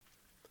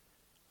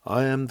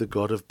I am the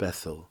God of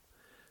Bethel.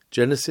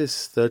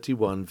 Genesis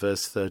 31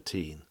 verse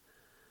 13.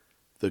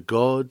 The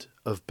God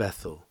of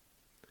Bethel.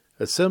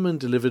 A sermon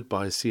delivered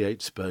by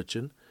C.H.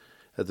 Spurgeon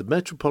at the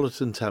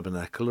Metropolitan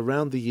Tabernacle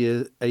around the year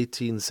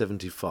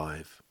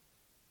 1875.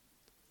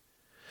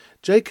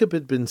 Jacob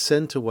had been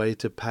sent away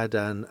to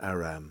Paddan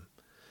Aram,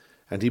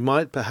 and he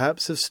might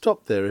perhaps have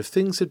stopped there if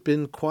things had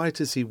been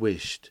quite as he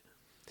wished.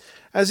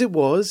 As it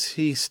was,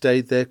 he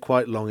stayed there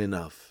quite long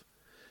enough.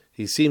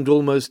 He seemed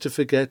almost to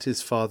forget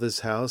his father's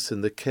house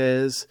and the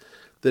cares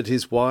that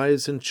his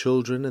wives and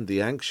children and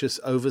the anxious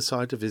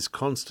oversight of his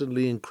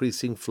constantly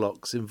increasing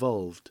flocks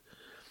involved.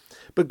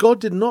 But God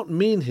did not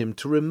mean him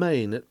to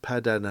remain at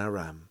Paddan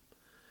Aram.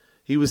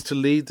 He was to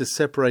lead the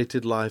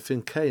separated life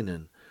in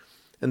Canaan,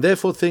 and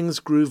therefore things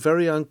grew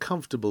very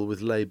uncomfortable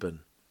with Laban.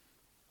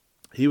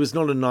 He was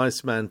not a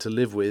nice man to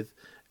live with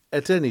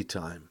at any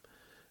time,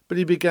 but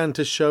he began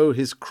to show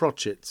his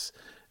crotchets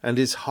and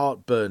his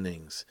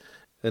heart-burnings,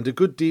 and a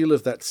good deal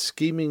of that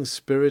scheming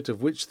spirit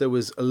of which there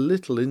was a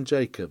little in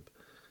Jacob.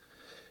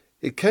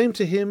 It came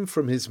to him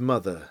from his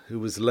mother, who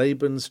was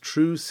Laban's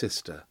true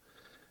sister,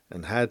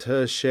 and had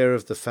her share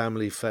of the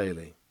family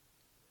failing.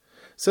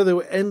 So there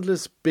were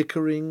endless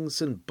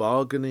bickerings and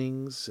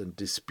bargainings and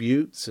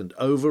disputes and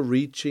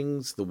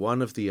overreachings the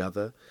one of the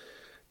other,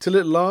 till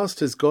at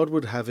last, as God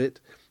would have it,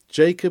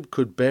 Jacob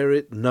could bear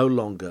it no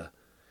longer,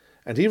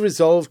 and he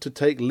resolved to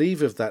take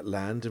leave of that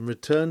land and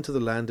return to the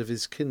land of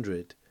his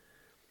kindred.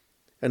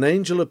 An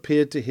angel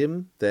appeared to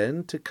him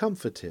then to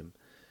comfort him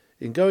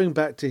in going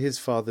back to his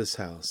father's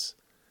house.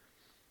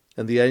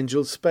 And the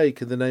angel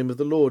spake in the name of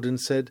the Lord and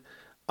said,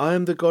 I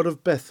am the God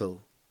of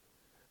Bethel,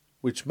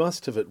 which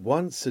must have at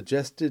once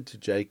suggested to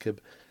Jacob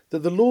that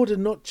the Lord had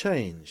not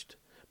changed,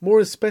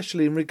 more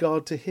especially in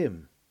regard to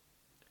him.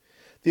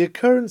 The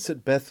occurrence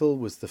at Bethel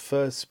was the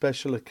first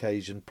special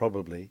occasion,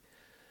 probably,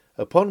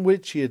 upon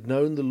which he had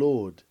known the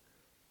Lord,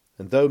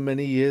 and though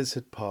many years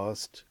had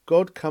passed,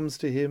 God comes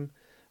to him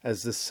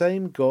as the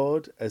same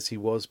God as he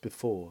was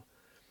before.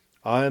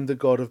 I am the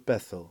God of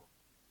Bethel.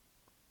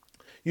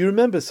 You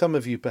remember, some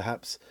of you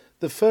perhaps,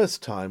 the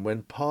first time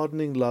when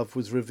pardoning love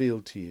was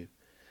revealed to you,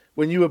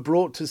 when you were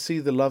brought to see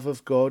the love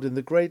of God in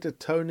the great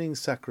atoning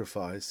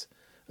sacrifice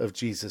of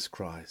Jesus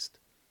Christ.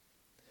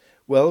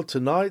 Well,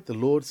 tonight the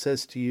Lord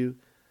says to you,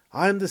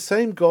 I am the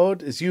same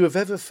God as you have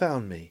ever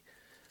found me.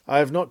 I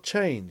have not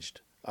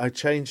changed. I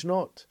change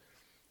not.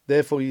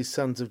 Therefore ye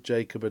sons of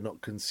Jacob are not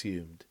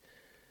consumed,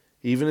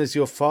 even as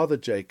your father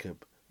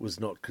Jacob was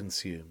not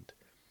consumed.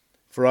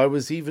 For I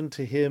was even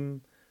to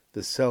him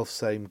the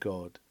selfsame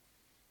God.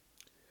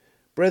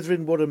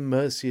 Brethren, what a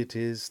mercy it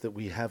is that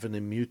we have an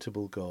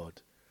immutable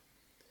God.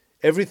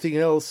 Everything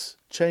else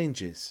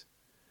changes.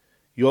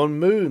 Yon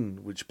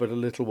moon, which but a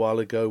little while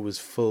ago was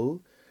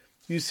full,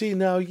 you see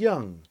now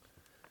young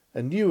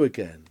and new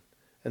again,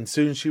 and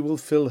soon she will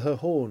fill her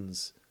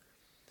horns.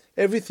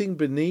 Everything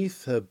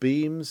beneath her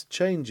beams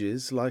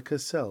changes like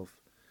herself.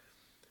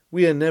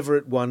 We are never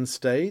at one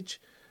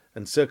stage,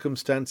 and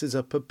circumstances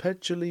are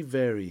perpetually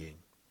varying.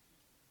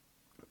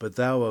 But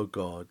thou, O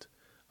God,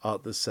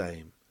 art the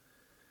same,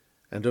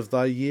 and of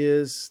thy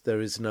years there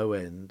is no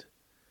end.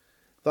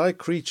 Thy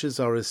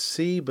creatures are as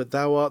sea, but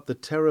thou art the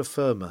terra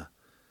firma,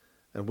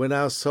 and when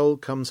our soul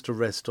comes to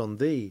rest on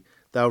thee,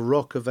 thou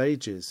rock of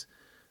ages,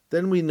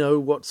 then we know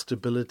what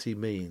stability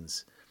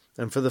means,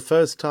 and for the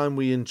first time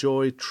we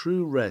enjoy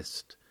true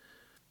rest.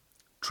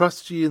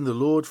 Trust ye in the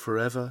Lord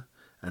forever,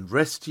 and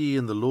rest ye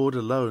in the Lord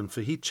alone,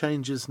 for he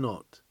changes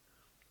not.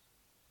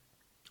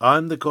 I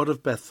am the God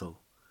of Bethel.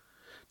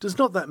 Does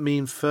not that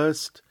mean,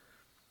 first,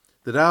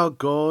 that our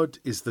God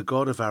is the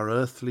God of our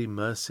earthly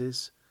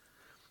mercies?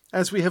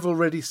 As we have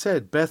already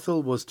said,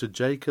 Bethel was to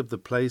Jacob the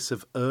place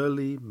of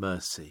early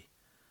mercy.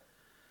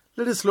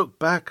 Let us look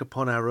back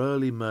upon our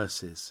early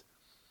mercies.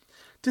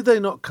 Did they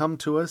not come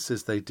to us,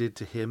 as they did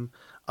to him,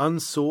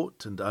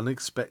 unsought and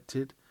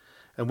unexpected,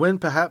 and when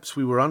perhaps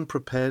we were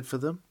unprepared for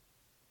them?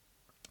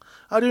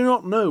 I do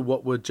not know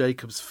what were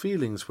Jacob's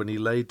feelings when he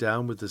lay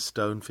down with the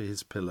stone for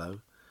his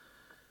pillow,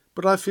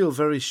 but I feel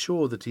very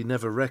sure that he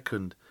never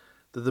reckoned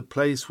that the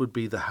place would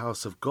be the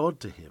house of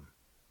God to him.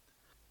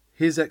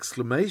 His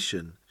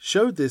exclamation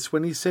showed this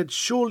when he said,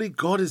 Surely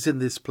God is in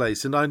this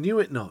place, and I knew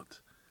it not.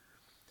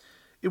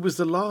 It was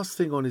the last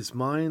thing on his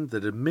mind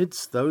that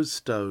amidst those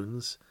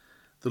stones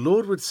the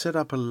Lord would set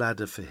up a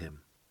ladder for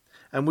him,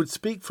 and would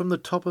speak from the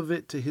top of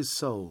it to his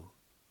soul.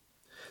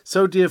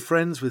 So, dear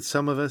friends, with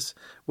some of us,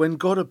 when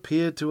God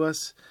appeared to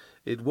us,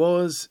 it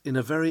was in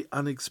a very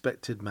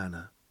unexpected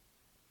manner.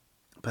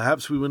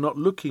 Perhaps we were not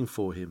looking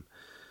for him,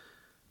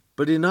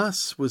 but in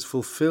us was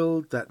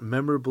fulfilled that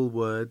memorable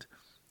word,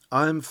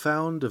 I am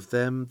found of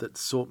them that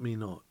sought me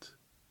not.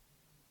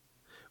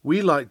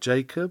 We, like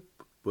Jacob,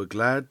 were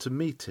glad to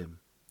meet him,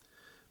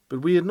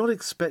 but we had not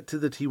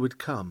expected that he would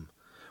come,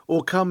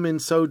 or come in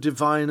so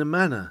divine a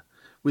manner,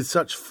 with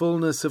such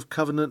fullness of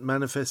covenant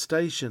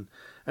manifestation,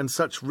 and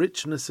such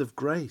richness of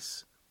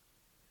grace.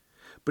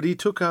 But he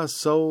took our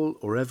soul,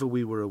 or ever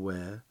we were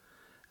aware,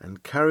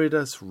 and carried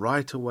us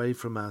right away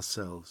from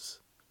ourselves.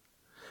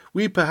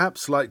 We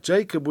perhaps, like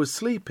Jacob, were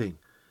sleeping.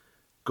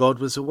 God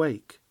was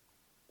awake.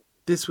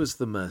 This was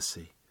the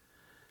mercy.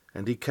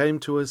 And he came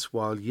to us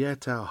while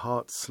yet our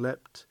heart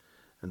slept,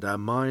 and our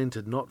mind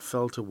had not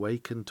felt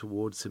awakened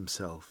towards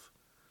himself.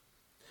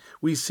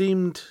 We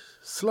seemed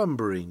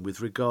slumbering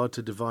with regard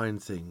to divine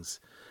things,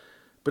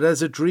 but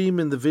as a dream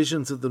in the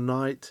visions of the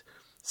night,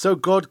 so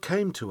God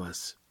came to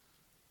us.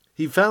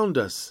 He found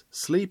us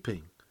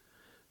sleeping,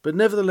 but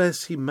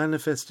nevertheless he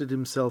manifested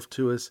himself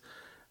to us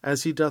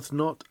as he doth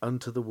not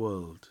unto the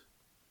world.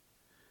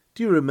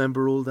 Do you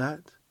remember all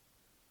that?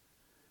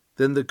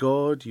 Then the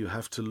God you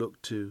have to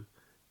look to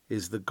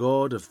is the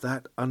God of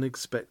that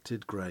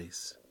unexpected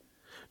grace.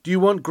 Do you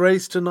want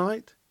grace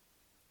tonight?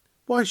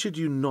 Why should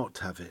you not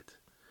have it?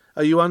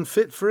 Are you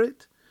unfit for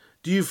it?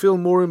 Do you feel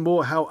more and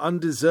more how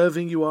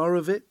undeserving you are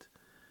of it?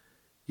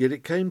 Yet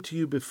it came to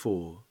you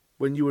before,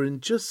 when you were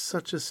in just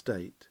such a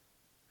state.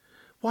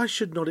 Why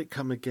should not it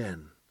come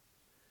again?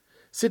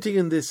 Sitting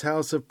in this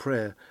house of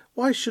prayer,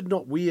 why should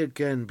not we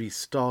again be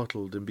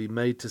startled and be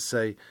made to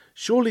say,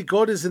 "Surely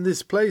God is in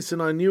this place,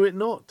 and I knew it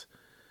not.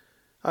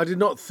 I did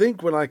not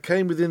think when I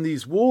came within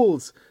these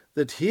walls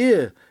that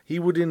here he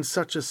would in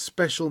such a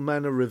special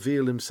manner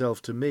reveal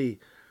himself to me.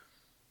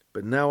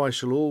 But now I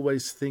shall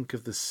always think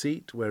of the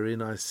seat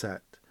wherein I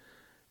sat,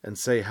 and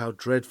say, how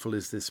dreadful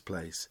is this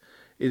place.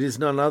 It is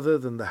none other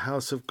than the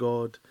house of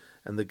God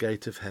and the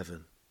gate of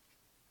heaven."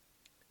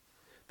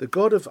 The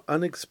God of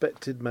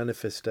unexpected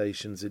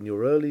manifestations in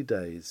your early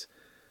days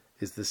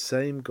is the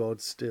same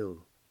God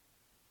still.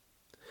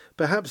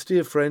 Perhaps,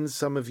 dear friends,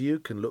 some of you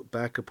can look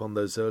back upon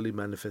those early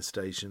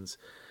manifestations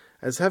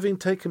as having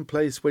taken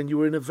place when you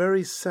were in a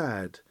very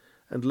sad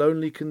and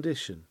lonely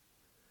condition.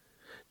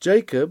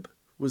 Jacob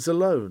was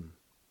alone.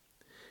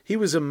 He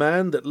was a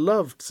man that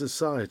loved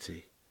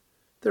society.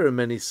 There are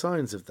many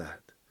signs of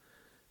that.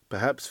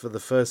 Perhaps for the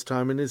first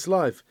time in his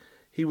life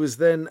he was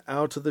then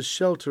out of the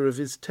shelter of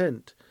his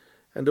tent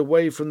and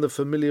away from the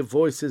familiar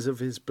voices of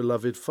his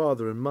beloved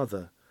father and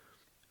mother.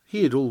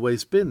 He had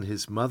always been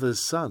his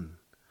mother's son.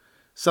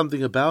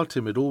 Something about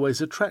him had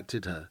always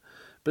attracted her,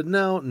 but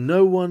now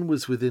no one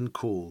was within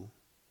call.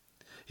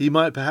 He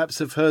might perhaps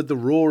have heard the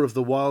roar of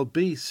the wild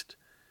beast,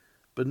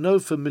 but no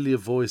familiar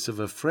voice of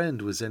a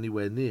friend was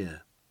anywhere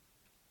near.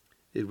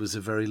 It was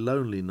a very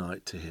lonely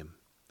night to him.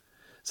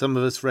 Some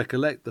of us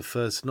recollect the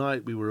first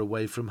night we were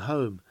away from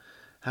home,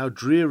 how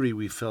dreary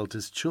we felt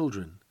as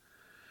children.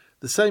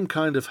 The same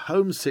kind of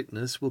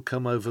homesickness will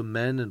come over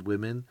men and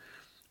women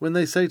when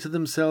they say to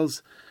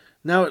themselves,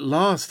 "Now at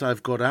last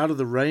I've got out of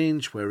the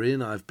range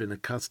wherein I've been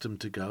accustomed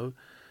to go,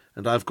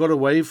 and I've got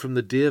away from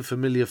the dear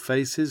familiar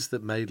faces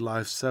that made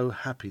life so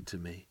happy to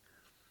me."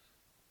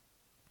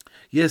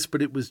 Yes,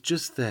 but it was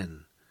just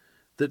then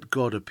that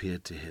God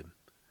appeared to him.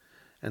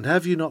 And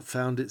have you not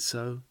found it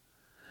so?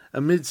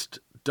 Amidst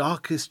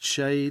darkest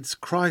shades,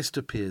 Christ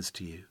appears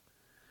to you.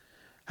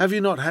 Have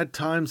you not had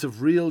times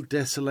of real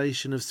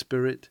desolation of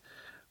spirit,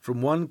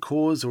 from one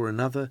cause or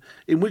another,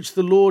 in which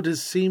the Lord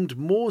has seemed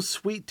more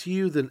sweet to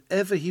you than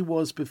ever he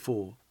was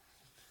before?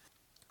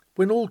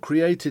 When all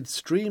created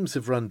streams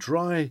have run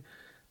dry,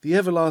 the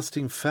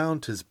everlasting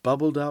fount has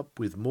bubbled up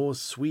with more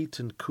sweet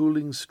and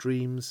cooling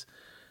streams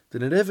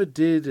than it ever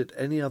did at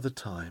any other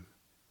time.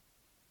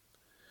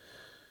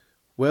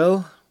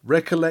 Well,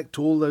 recollect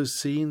all those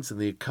scenes and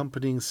the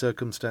accompanying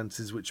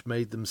circumstances which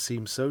made them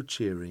seem so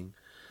cheering,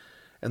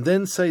 and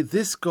then say,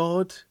 "This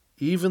God,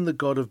 even the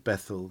God of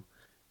Bethel,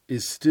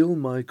 is still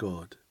my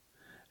God.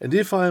 And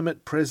if I am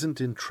at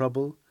present in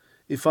trouble,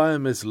 if I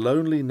am as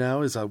lonely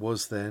now as I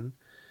was then,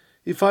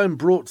 if I am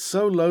brought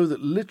so low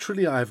that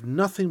literally I have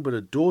nothing but a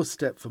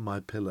doorstep for my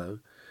pillow,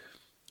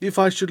 if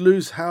I should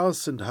lose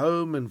house and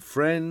home and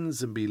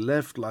friends and be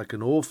left like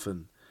an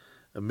orphan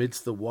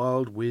amidst the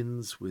wild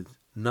winds with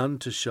none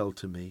to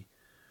shelter me,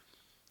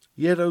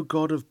 yet, O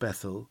God of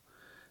Bethel,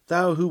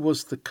 thou who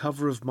wast the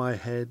cover of my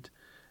head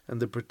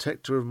and the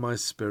protector of my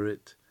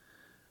spirit,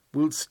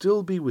 wilt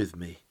still be with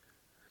me,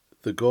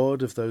 the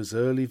God of those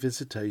early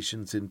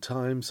visitations in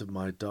times of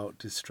my dark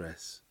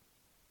distress."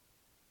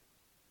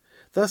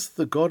 Thus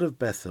the God of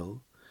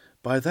Bethel,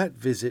 by that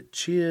visit,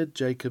 cheered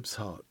Jacob's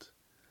heart.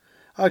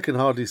 I can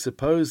hardly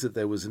suppose that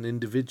there was an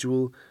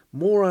individual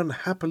more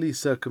unhappily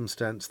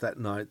circumstanced that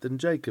night than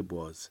Jacob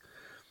was,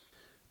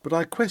 but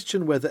I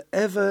question whether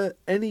ever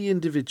any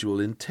individual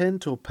in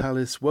tent or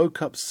palace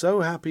woke up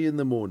so happy in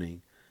the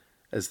morning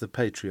as the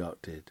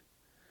patriarch did.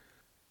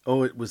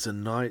 Oh, it was a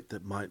night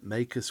that might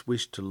make us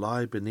wish to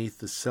lie beneath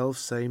the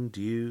self-same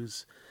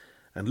dews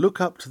and look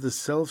up to the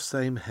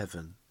self-same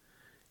heaven,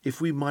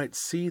 if we might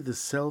see the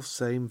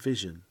self-same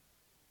vision.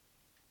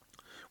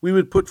 We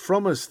would put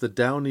from us the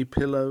downy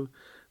pillow,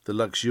 the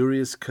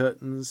luxurious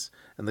curtains,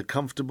 and the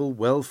comfortable,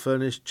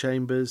 well-furnished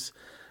chambers,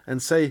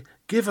 and say,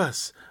 "Give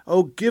us,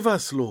 oh, give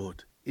us,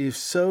 Lord, if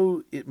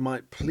so it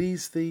might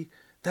please thee,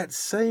 that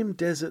same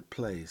desert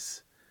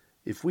place,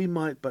 if we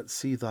might but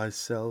see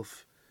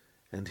thyself,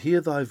 and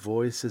hear thy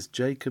voice as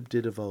Jacob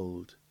did of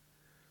old."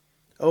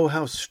 Oh,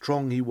 how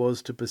strong he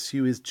was to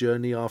pursue his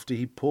journey after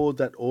he poured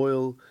that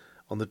oil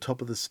on the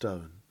top of the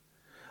stone.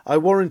 I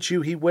warrant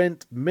you he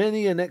went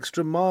many an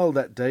extra mile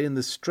that day in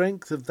the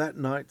strength of that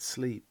night's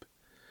sleep.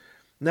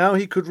 Now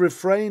he could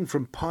refrain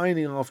from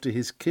pining after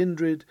his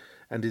kindred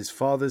and his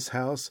father's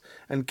house,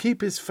 and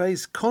keep his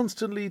face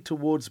constantly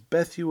towards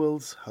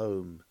Bethuel's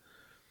home,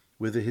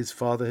 whither his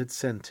father had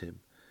sent him.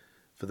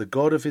 For the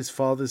God of his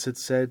fathers had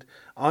said,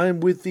 I am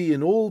with thee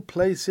in all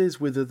places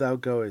whither thou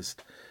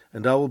goest,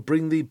 and I will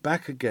bring thee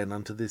back again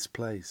unto this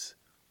place.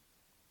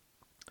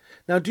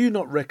 Now do you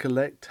not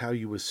recollect how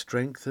you were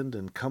strengthened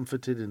and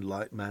comforted in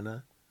like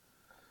manner?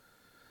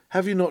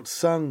 Have you not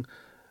sung,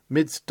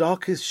 midst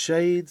darkest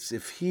shades,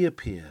 if he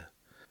appear,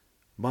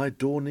 my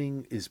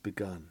dawning is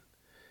begun.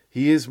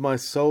 He is my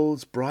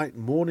soul's bright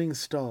morning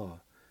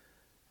star,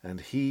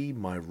 and he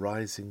my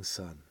rising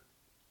sun.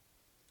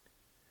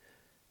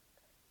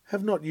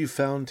 Have not you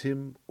found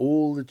him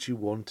all that you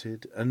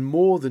wanted, and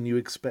more than you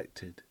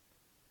expected?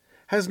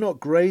 Has not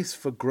grace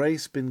for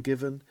grace been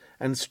given,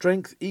 and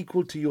strength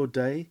equal to your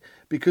day,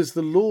 because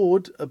the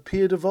Lord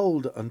appeared of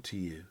old unto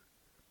you?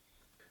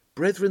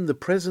 Brethren, the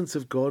presence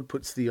of God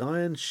puts the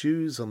iron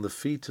shoes on the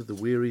feet of the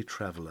weary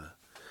traveller,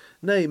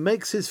 nay,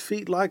 makes his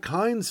feet like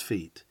hinds'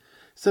 feet,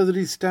 so that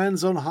he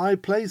stands on high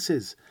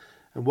places,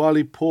 and while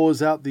he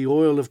pours out the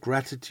oil of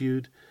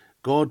gratitude,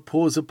 God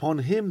pours upon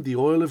him the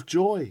oil of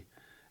joy,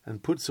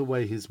 and puts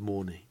away his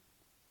mourning.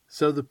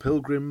 So the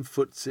pilgrim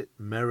foots it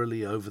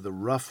merrily over the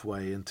rough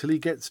way until he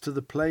gets to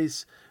the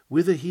place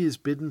whither he is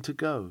bidden to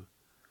go.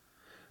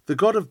 The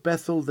God of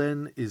Bethel,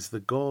 then, is the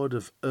God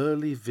of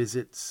early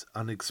visits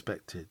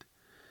unexpected,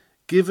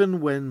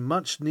 given when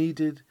much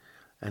needed,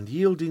 and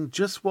yielding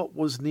just what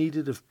was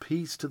needed of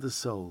peace to the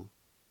soul.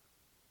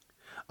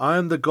 I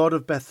am the God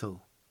of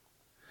Bethel.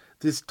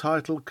 This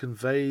title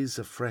conveys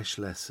a fresh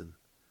lesson.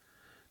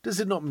 Does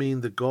it not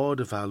mean the God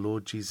of our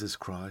Lord Jesus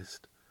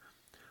Christ?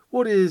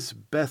 What is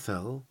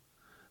Bethel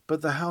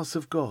but the house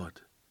of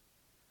God?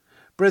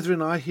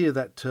 Brethren, I hear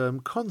that term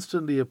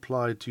constantly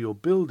applied to your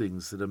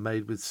buildings that are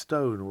made with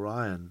stone or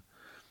iron,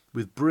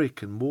 with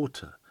brick and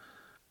mortar,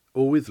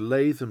 or with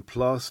lath and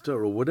plaster,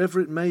 or whatever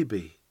it may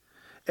be.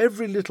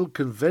 Every little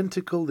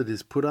conventicle that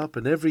is put up,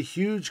 and every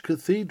huge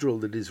cathedral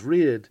that is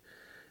reared,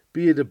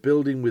 be it a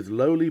building with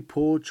lowly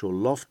porch or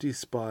lofty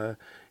spire,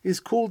 is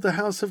called the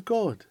house of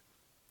God.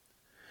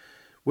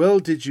 Well,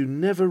 did you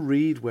never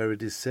read where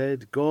it is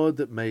said, God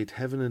that made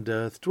heaven and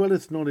earth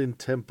dwelleth not in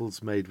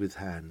temples made with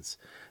hands,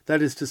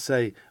 that is to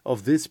say,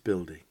 of this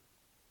building?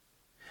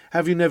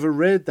 Have you never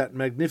read that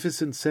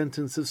magnificent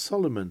sentence of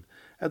Solomon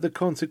at the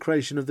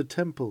consecration of the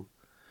temple?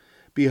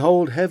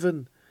 Behold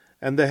heaven,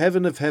 and the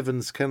heaven of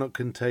heavens cannot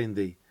contain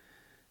thee.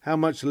 How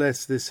much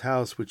less this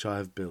house which I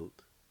have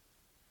built?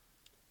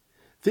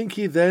 Think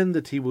ye then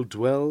that he will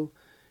dwell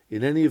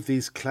in any of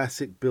these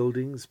classic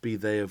buildings, be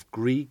they of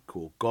Greek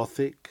or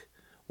Gothic,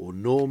 or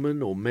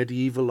Norman or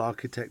medieval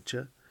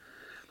architecture?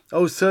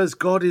 Oh, sirs,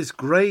 God is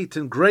great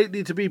and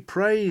greatly to be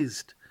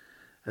praised,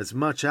 as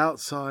much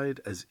outside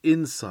as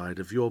inside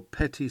of your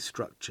petty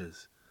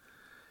structures.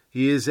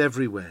 He is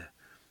everywhere.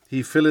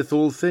 He filleth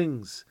all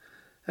things.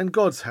 And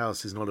God's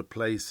house is not a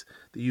place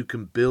that you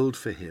can build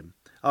for him,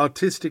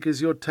 artistic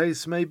as your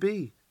tastes may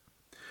be.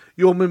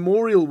 Your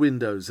memorial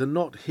windows are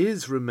not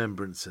his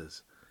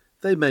remembrances.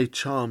 They may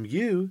charm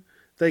you,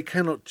 they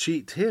cannot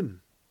cheat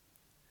him.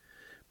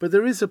 But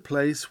there is a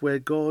place where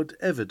God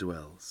ever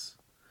dwells.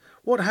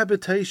 What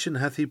habitation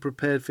hath he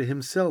prepared for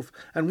himself,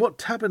 and what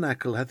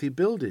tabernacle hath he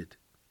builded?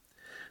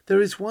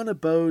 There is one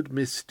abode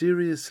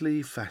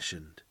mysteriously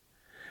fashioned.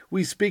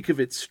 We speak of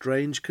its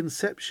strange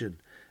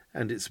conception,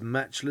 and its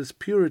matchless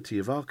purity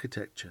of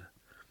architecture.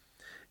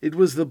 It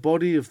was the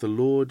body of the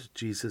Lord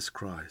Jesus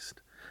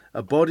Christ.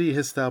 A body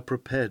hast thou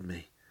prepared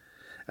me.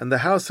 And the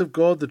house of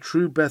God, the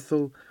true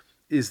Bethel,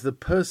 is the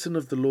person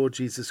of the Lord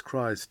Jesus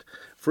Christ,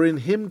 for in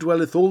him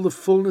dwelleth all the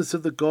fullness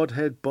of the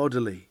Godhead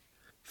bodily.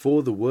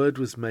 For the Word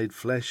was made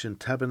flesh and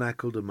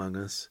tabernacled among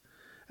us,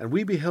 and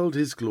we beheld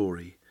his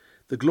glory.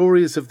 The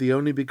glory is of the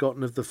only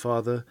begotten of the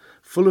Father,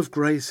 full of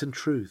grace and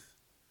truth.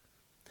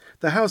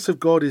 The house of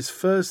God is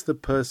first the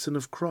person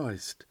of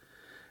Christ,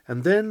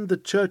 and then the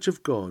church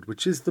of God,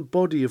 which is the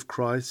body of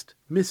Christ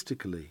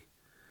mystically.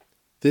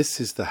 This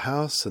is the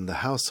house and the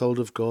household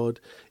of God,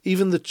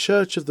 even the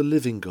church of the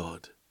living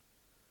God.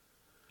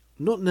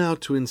 Not now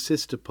to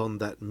insist upon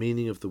that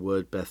meaning of the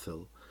word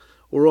Bethel,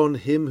 or on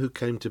him who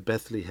came to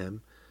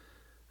Bethlehem,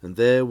 and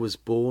there was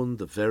born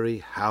the very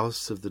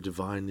house of the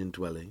divine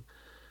indwelling.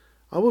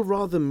 I will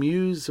rather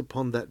muse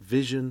upon that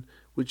vision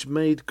which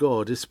made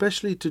God,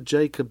 especially to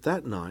Jacob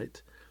that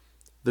night,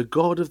 the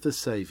God of the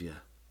Saviour.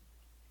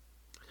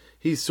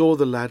 He saw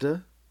the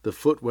ladder, the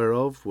foot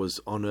whereof was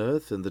on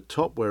earth, and the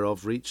top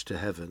whereof reached to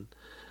heaven,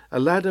 a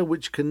ladder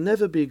which can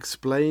never be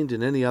explained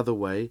in any other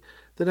way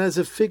than as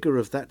a figure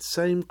of that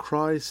same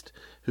Christ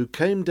who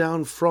came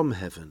down from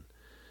heaven,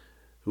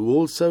 who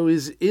also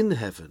is in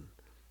heaven,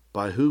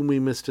 by whom we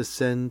must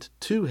ascend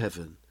to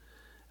heaven,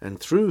 and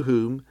through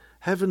whom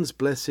heaven's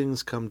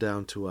blessings come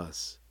down to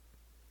us.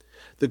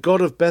 The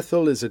God of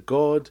Bethel is a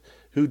God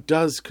who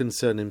does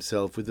concern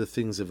himself with the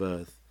things of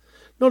earth,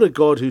 not a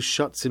God who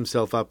shuts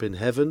himself up in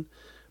heaven,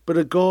 but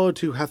a God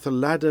who hath a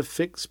ladder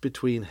fixed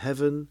between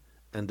heaven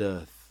and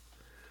earth.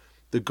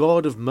 The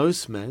God of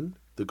most men,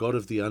 the God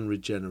of the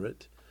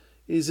unregenerate,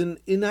 is an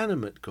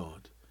inanimate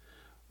God,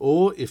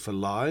 or, if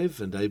alive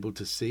and able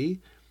to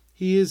see,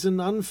 he is an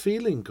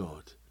unfeeling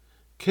God,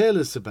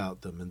 careless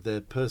about them and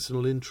their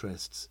personal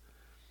interests.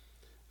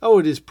 Oh,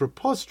 it is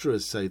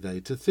preposterous, say they,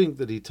 to think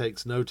that he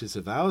takes notice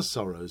of our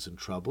sorrows and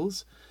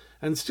troubles,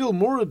 and still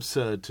more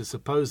absurd to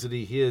suppose that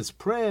he hears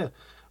prayer,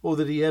 or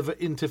that he ever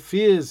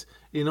interferes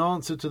in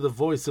answer to the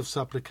voice of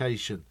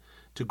supplication,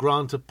 to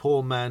grant a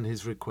poor man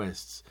his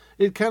requests.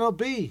 It cannot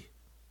be.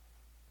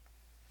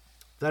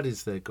 That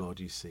is their God,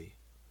 you see.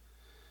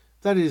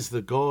 That is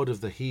the God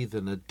of the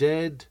heathen, a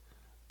dead,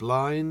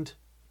 blind,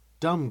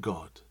 dumb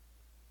God.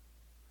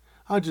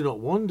 I do not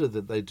wonder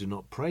that they do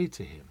not pray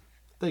to him.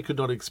 They could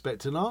not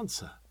expect an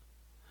answer.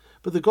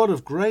 But the God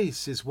of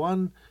grace is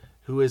one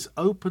who has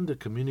opened a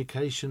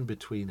communication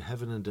between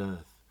heaven and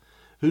earth,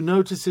 who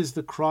notices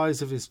the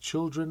cries of his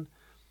children,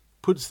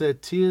 puts their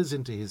tears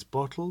into his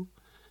bottle,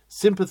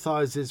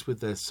 sympathizes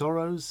with their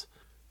sorrows,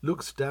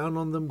 looks down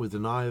on them with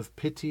an eye of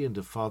pity and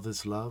a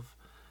father's love,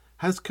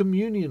 has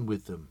communion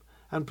with them,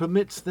 and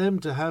permits them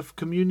to have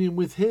communion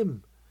with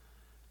him,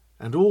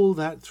 and all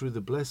that through the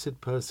blessed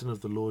person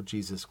of the Lord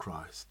Jesus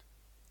Christ.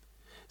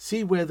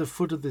 See where the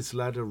foot of this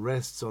ladder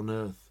rests on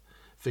earth,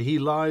 for he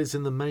lies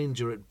in the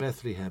manger at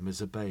Bethlehem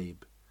as a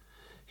babe.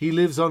 He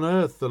lives on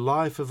earth the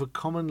life of a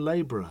common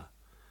labourer,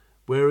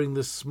 wearing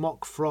the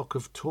smock frock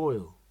of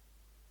toil.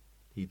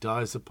 He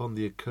dies upon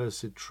the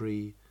accursed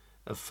tree,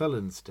 a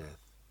felon's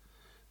death,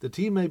 that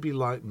he may be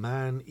like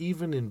man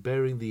even in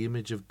bearing the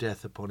image of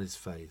death upon his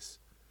face.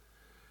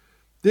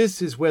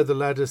 This is where the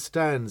ladder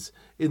stands,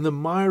 in the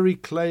miry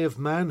clay of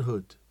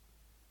manhood.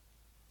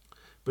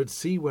 But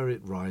see where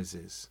it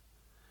rises,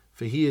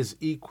 for he is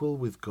equal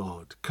with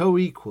God,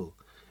 co-equal,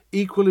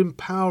 equal in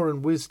power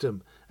and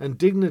wisdom and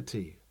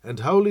dignity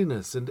and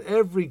holiness and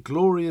every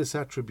glorious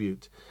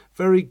attribute,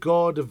 very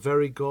God of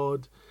very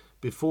God,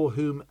 before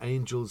whom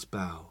angels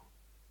bow.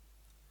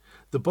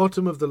 The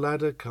bottom of the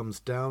ladder comes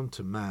down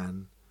to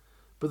man,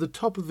 but the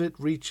top of it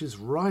reaches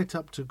right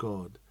up to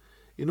God,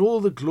 in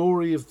all the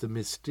glory of the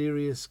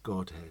mysterious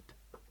Godhead.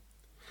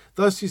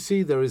 Thus you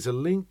see there is a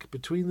link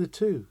between the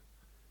two,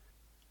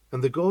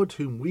 and the God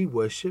whom we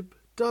worship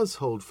does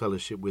hold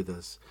fellowship with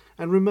us,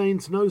 and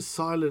remains no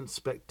silent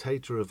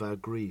spectator of our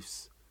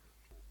griefs.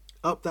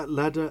 Up that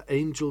ladder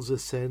angels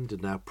ascend,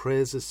 and our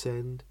prayers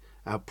ascend,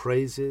 our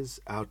praises,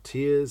 our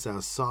tears,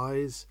 our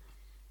sighs.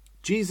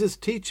 Jesus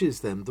teaches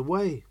them the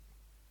way.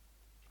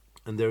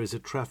 And there is a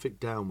traffic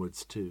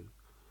downwards too,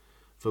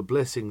 for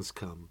blessings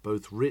come,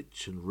 both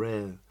rich and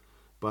rare,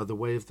 by the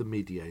way of the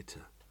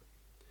mediator.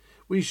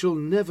 We shall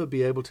never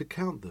be able to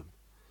count them.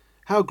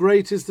 How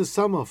great is the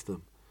sum of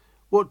them!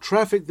 What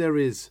traffic there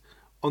is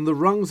on the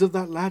rungs of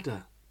that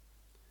ladder!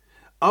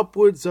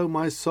 Upwards, O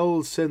my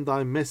soul, send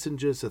thy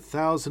messengers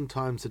 1,000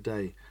 times a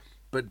day.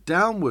 But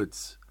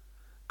downwards,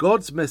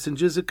 God's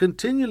messengers are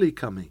continually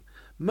coming,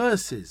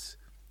 mercies,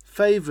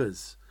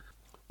 favours,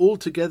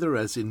 altogether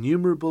as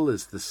innumerable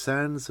as the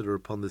sands that are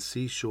upon the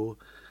seashore,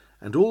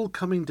 and all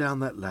coming down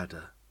that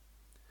ladder.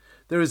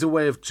 There is a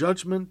way of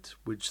judgment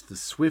which the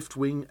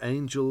swift-winged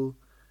angel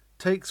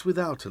takes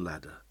without a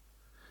ladder,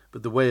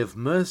 but the way of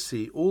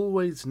mercy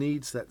always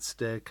needs that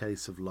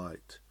staircase of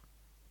light.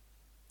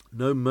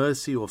 No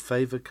mercy or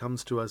favour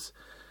comes to us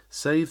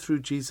save through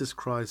Jesus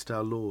Christ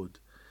our Lord,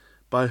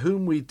 by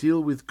whom we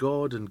deal with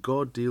God and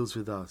God deals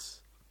with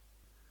us.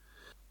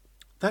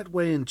 That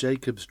way in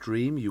Jacob's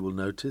dream, you will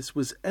notice,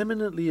 was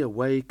eminently a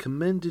way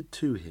commended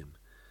to him,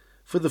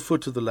 for the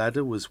foot of the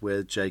ladder was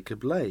where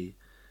Jacob lay,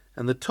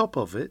 and the top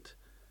of it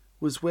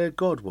was where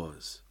God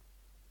was.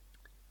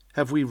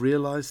 Have we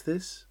realized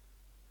this?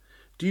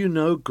 Do you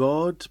know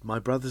God, my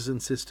brothers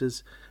and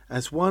sisters,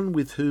 as one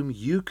with whom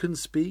you can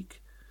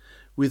speak,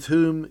 with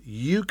whom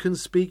you can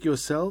speak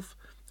yourself,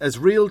 as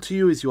real to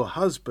you as your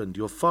husband,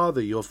 your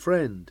father, your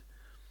friend?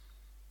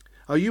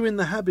 Are you in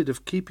the habit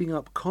of keeping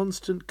up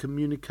constant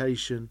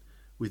communication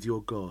with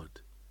your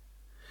God?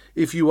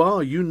 If you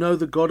are, you know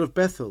the God of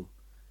Bethel.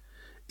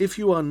 If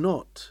you are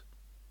not,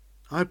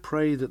 I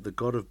pray that the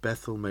God of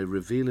Bethel may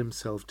reveal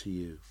himself to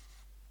you.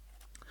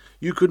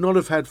 You could not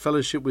have had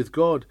fellowship with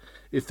God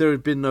if there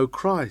had been no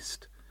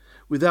Christ.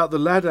 Without the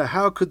ladder,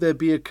 how could there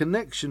be a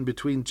connection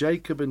between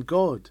Jacob and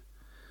God?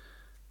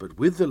 But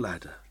with the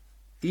ladder,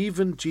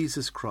 even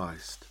Jesus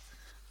Christ,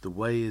 the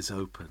way is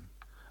open.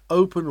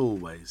 Open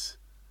always.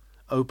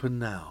 Open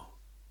now.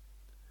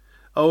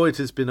 Oh, it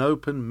has been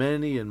open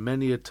many and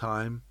many a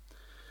time.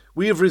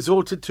 We have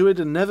resorted to it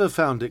and never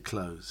found it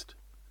closed.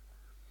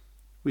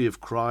 We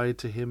have cried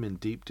to him in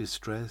deep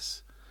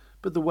distress,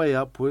 but the way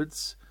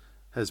upwards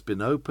has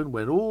been open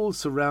when all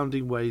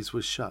surrounding ways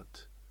were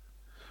shut.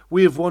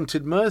 We have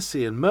wanted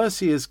mercy, and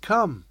mercy has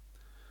come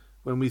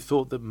when we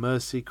thought that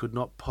mercy could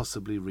not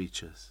possibly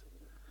reach us.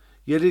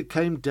 Yet it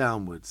came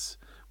downwards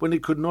when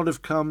it could not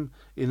have come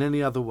in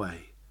any other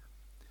way.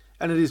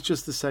 And it is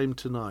just the same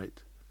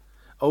tonight.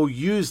 Oh,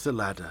 use the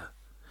ladder.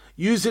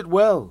 Use it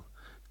well.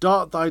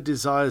 Dart thy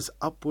desires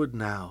upward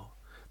now,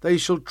 they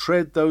shall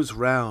tread those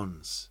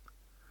rounds.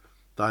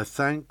 Thy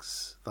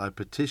thanks, thy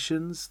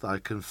petitions, thy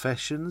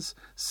confessions,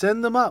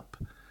 send them up.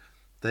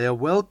 They are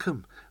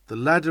welcome, the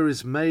ladder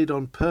is made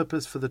on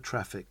purpose for the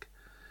traffic.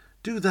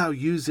 Do thou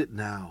use it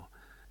now,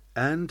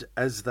 and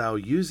as thou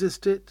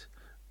usest it,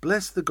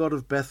 bless the God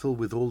of Bethel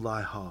with all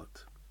thy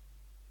heart.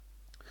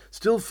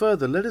 Still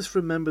further, let us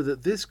remember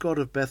that this God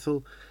of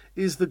Bethel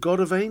is the God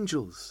of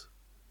angels.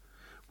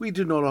 We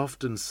do not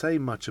often say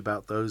much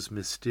about those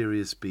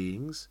mysterious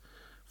beings,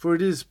 for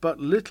it is but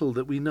little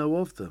that we know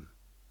of them.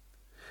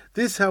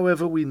 This,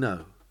 however, we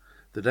know,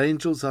 that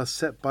angels are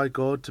set by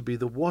God to be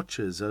the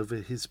watchers over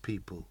his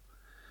people.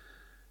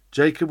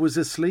 Jacob was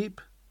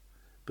asleep,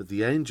 but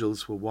the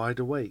angels were wide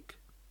awake.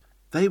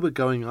 They were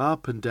going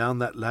up and down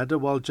that ladder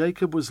while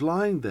Jacob was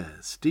lying there,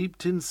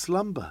 steeped in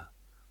slumber.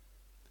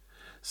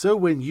 So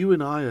when you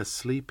and I are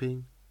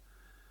sleeping,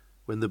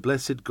 when the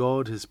blessed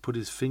God has put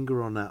his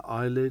finger on our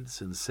eyelids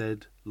and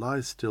said,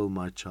 "Lie still,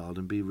 my child,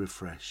 and be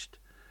refreshed,"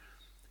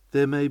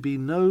 there may be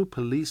no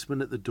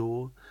policeman at the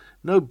door,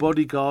 no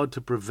bodyguard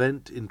to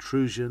prevent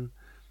intrusion,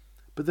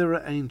 but there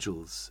are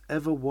angels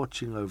ever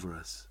watching over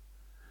us.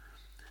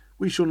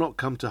 We shall not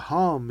come to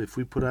harm if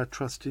we put our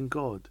trust in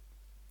God.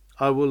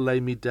 I will lay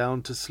me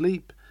down to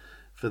sleep,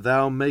 for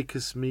thou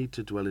makest me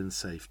to dwell in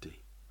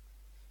safety.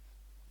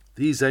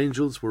 These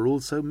angels were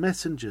also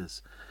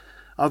messengers.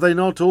 Are they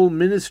not all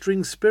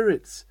ministering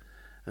spirits?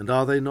 And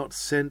are they not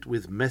sent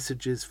with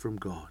messages from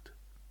God?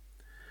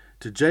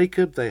 To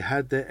Jacob they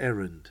had their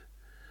errand.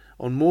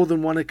 On more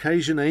than one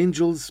occasion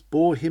angels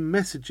bore him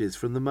messages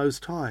from the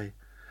Most High.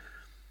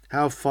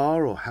 How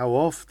far or how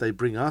oft they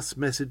bring us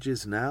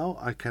messages now,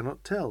 I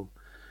cannot tell.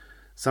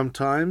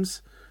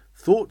 Sometimes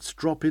thoughts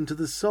drop into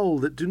the soul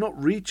that do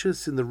not reach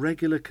us in the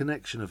regular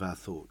connection of our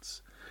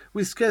thoughts.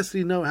 We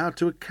scarcely know how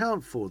to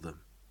account for them.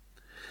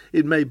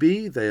 It may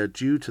be they are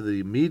due to the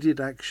immediate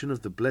action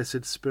of the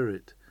blessed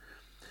Spirit,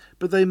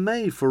 but they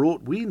may, for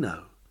aught we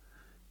know,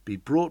 be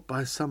brought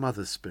by some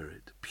other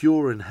spirit,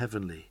 pure and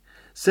heavenly,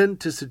 sent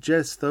to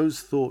suggest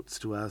those thoughts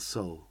to our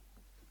soul.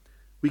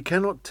 We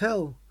cannot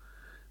tell.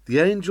 The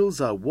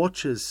angels are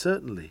watchers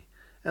certainly,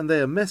 and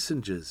they are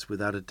messengers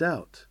without a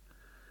doubt.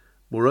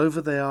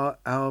 Moreover, they are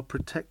our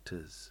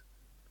protectors.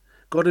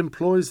 God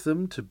employs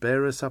them to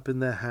bear us up in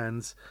their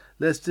hands,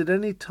 lest at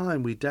any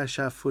time we dash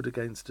our foot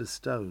against a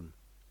stone.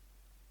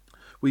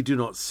 We do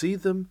not see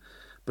them,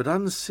 but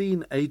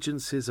unseen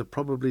agencies are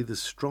probably the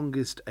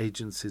strongest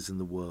agencies in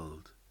the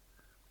world.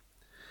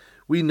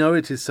 We know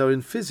it is so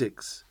in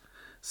physics.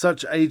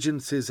 Such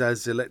agencies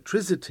as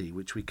electricity,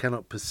 which we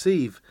cannot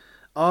perceive,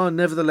 are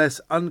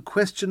nevertheless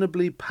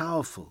unquestionably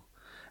powerful,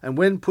 and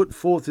when put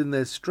forth in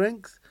their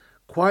strength,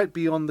 quite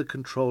beyond the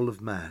control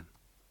of man.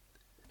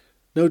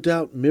 No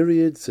doubt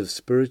myriads of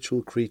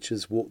spiritual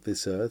creatures walk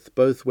this earth,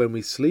 both when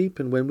we sleep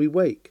and when we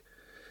wake.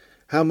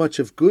 How much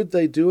of good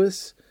they do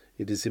us,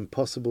 it is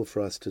impossible for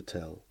us to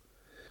tell.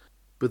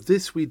 But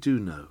this we do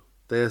know,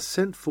 they are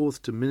sent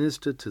forth to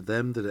minister to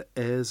them that are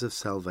heirs of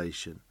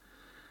salvation,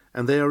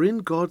 and they are in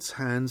God's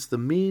hands the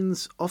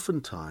means,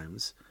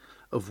 oftentimes,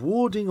 of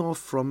warding off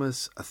from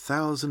us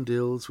 1,000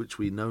 ills which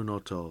we know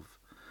not of,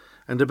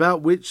 and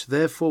about which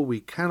therefore we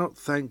cannot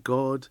thank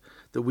God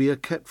that we are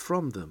kept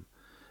from them,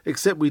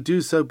 except we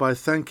do so by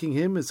thanking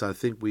him, as I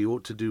think we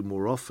ought to do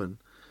more often,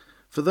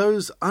 for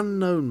those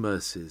unknown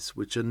mercies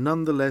which are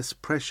none the less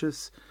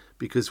precious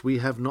because we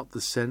have not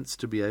the sense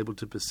to be able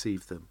to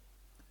perceive them.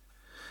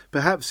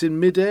 Perhaps in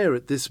mid-air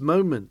at this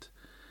moment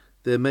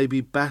there may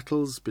be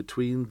battles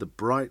between the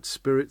bright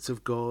spirits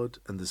of God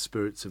and the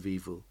spirits of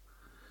evil.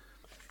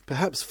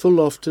 Perhaps full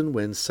often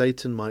when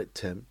Satan might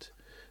tempt,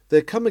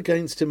 there come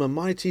against him a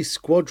mighty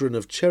squadron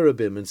of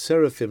cherubim and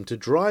seraphim to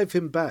drive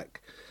him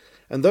back,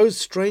 and those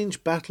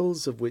strange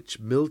battles of which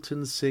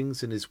Milton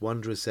sings in his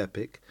wondrous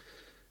epic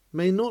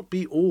may not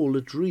be all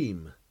a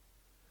dream.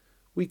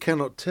 We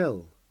cannot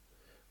tell.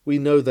 We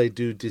know they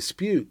do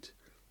dispute.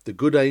 The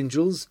good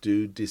angels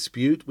do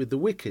dispute with the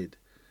wicked,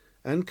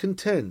 and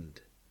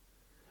contend.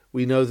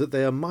 We know that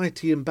they are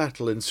mighty in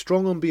battle and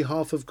strong on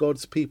behalf of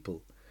God's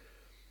people.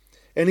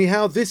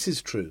 Anyhow, this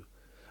is true.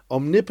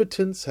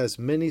 Omnipotence has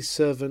many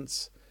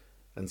servants,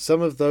 and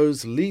some of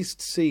those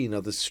least seen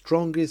are the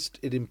strongest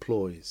it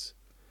employs.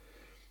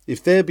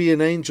 If there be an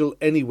angel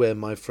anywhere,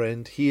 my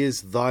friend, he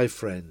is thy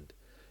friend,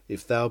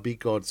 if thou be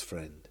God's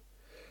friend.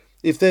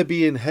 If there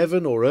be in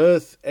heaven or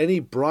earth any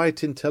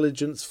bright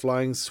intelligence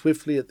flying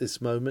swiftly at this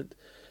moment,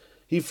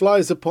 he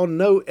flies upon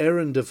no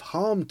errand of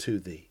harm to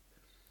thee.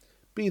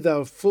 Be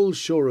thou full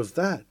sure of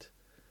that.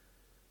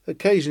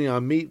 Occasionally I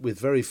meet with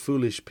very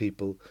foolish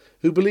people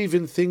who believe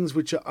in things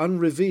which are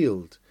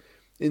unrevealed,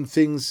 in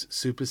things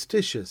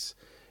superstitious,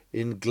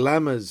 in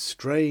glamours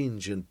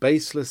strange and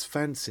baseless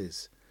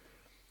fancies.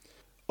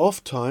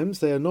 Ofttimes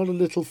they are not a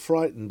little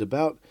frightened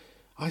about,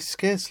 I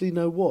scarcely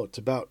know what,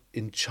 about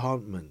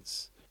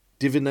enchantments,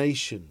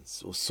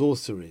 divinations, or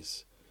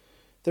sorceries.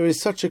 There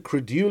is such a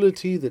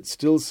credulity that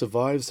still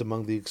survives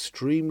among the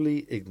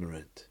extremely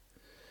ignorant.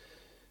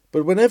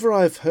 But whenever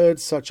I have heard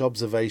such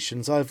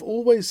observations, I have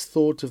always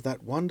thought of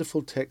that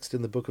wonderful text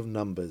in the book of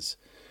Numbers.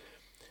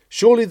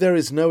 Surely there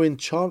is no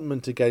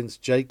enchantment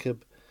against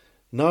Jacob,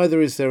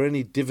 neither is there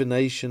any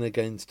divination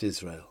against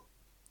Israel.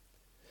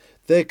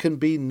 There can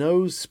be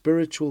no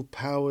spiritual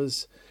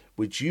powers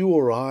which you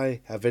or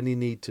I have any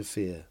need to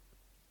fear.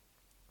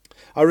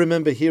 I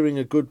remember hearing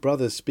a good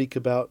brother speak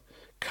about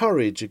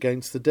courage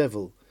against the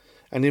devil,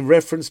 and in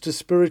reference to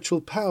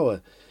spiritual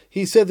power,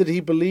 he said that he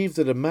believed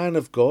that a man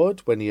of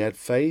God, when he had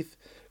faith,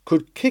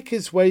 could kick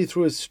his way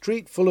through a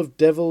street full of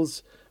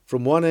devils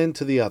from one end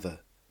to the other.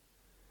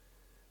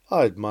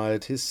 I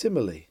admired his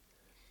simile.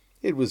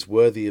 It was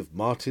worthy of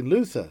Martin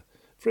Luther,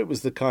 for it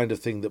was the kind of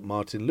thing that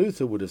Martin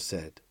Luther would have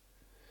said.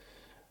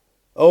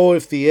 Oh,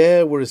 if the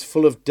air were as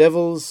full of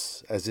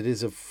devils as it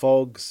is of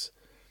fogs,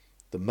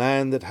 the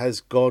man that has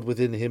God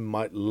within him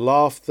might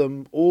laugh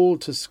them all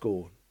to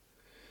scorn.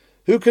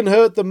 Who can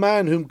hurt the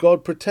man whom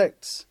God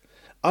protects?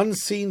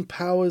 Unseen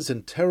powers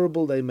and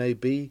terrible they may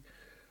be,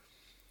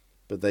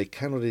 but they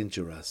cannot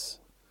injure us,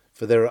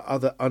 for there are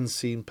other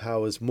unseen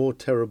powers more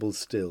terrible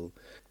still,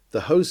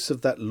 the hosts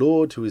of that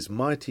Lord who is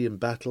mighty in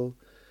battle,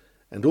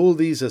 and all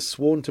these are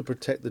sworn to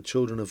protect the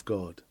children of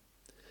God.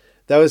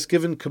 Thou hast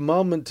given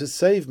commandment to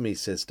save me,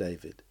 says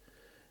David.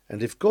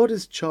 And if God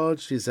has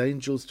charged his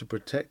angels to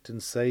protect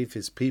and save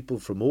his people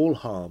from all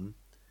harm,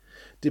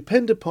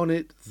 depend upon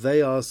it, they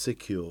are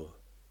secure.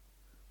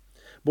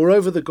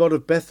 Moreover, the God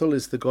of Bethel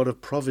is the God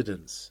of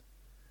providence.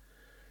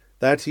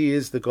 That he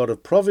is the God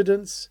of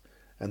providence,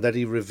 and that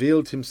he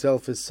revealed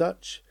himself as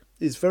such,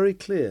 is very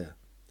clear.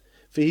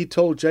 For he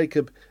told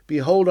Jacob,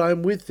 Behold, I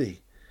am with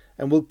thee,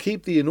 and will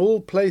keep thee in all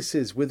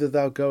places whither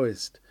thou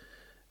goest,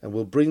 and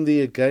will bring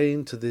thee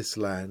again to this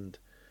land.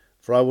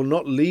 For I will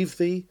not leave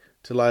thee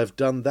till I have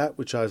done that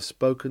which I have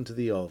spoken to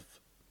thee of.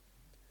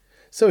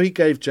 So he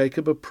gave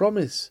Jacob a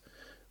promise,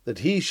 that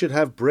he should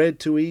have bread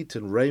to eat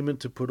and raiment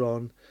to put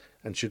on,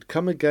 and should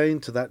come again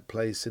to that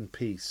place in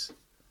peace.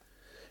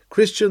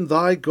 Christian,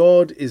 thy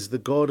God is the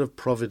God of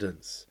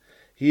providence.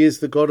 He is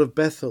the God of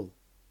Bethel.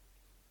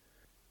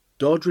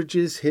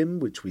 Doddridge's hymn,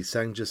 which we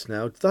sang just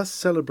now, thus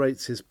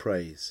celebrates his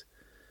praise.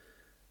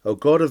 O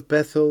God of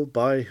Bethel,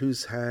 by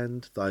whose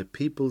hand thy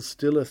people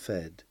still are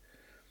fed,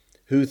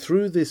 who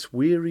through this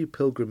weary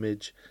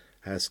pilgrimage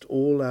hast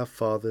all our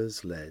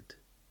fathers led.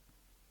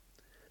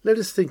 Let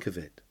us think of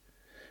it.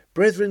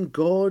 Brethren,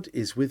 God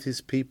is with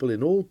his people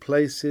in all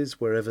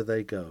places wherever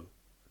they go,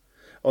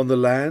 on the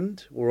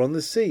land or on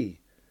the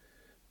sea,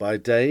 by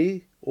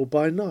day or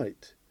by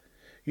night.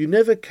 You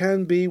never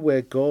can be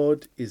where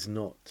God is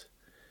not.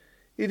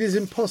 It is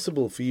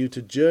impossible for you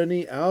to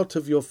journey out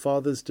of your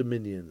Father's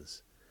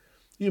dominions.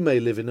 You may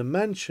live in a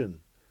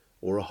mansion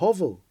or a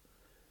hovel,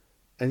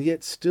 and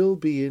yet still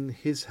be in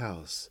his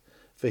house,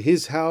 for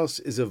his house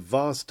is of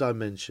vast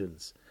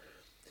dimensions.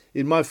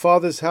 In my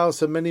Father's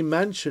house are many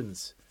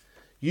mansions.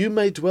 You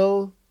may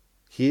dwell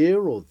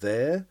here or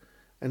there,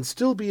 and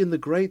still be in the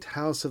great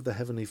house of the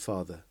Heavenly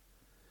Father.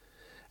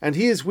 And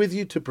he is with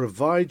you to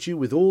provide you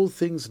with all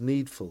things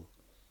needful.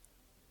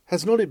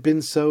 Has not it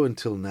been so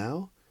until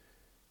now?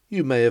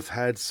 You may have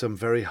had some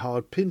very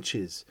hard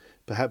pinches.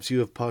 Perhaps you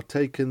have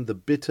partaken the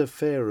bitter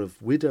fare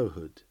of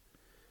widowhood.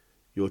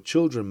 Your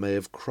children may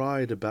have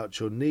cried about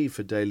your need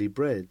for daily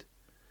bread.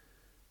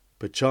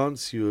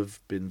 Perchance you have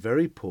been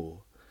very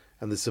poor,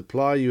 and the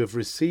supply you have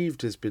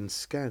received has been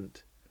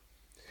scant.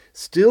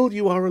 Still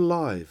you are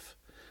alive.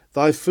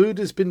 Thy food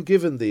has been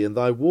given thee, and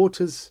thy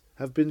waters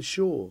have been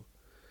sure.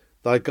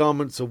 Thy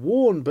garments are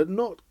worn, but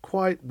not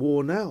quite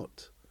worn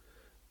out.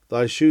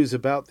 Thy shoes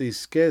about thee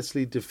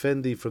scarcely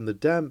defend thee from the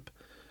damp,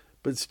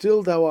 but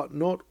still thou art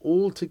not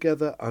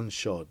altogether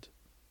unshod.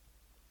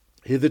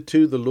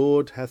 Hitherto the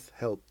Lord hath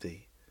helped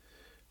thee.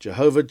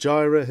 Jehovah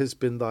Jireh has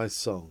been thy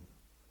song.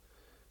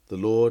 The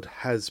Lord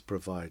has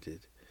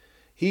provided.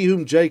 He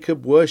whom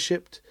Jacob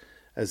worshipped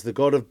as the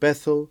God of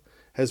Bethel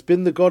has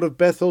been the God of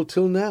Bethel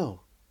till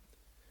now.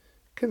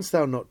 Canst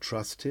thou not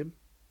trust him?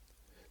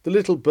 The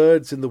little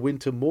birds in the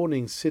winter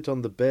morning sit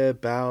on the bare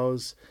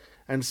boughs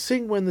and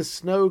sing when the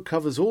snow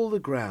covers all the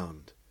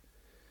ground,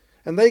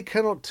 and they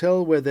cannot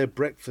tell where their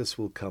breakfast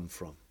will come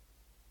from.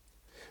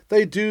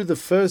 They do the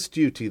first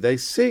duty, they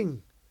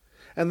sing,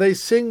 and they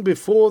sing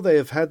before they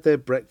have had their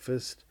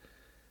breakfast,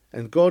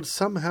 and God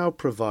somehow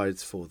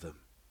provides for them.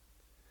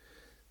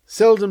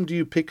 Seldom do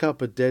you pick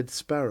up a dead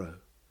sparrow.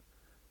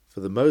 For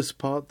the most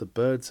part the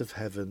birds of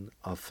heaven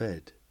are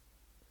fed.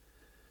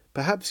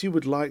 Perhaps you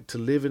would like to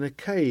live in a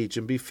cage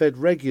and be fed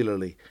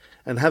regularly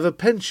and have a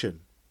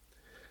pension.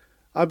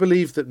 I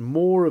believe that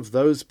more of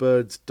those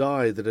birds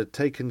die that are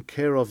taken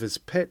care of as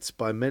pets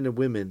by men and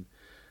women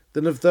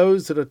than of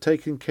those that are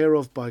taken care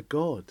of by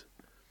God.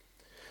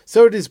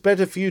 So it is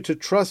better for you to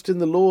trust in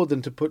the Lord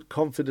than to put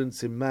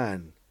confidence in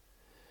man.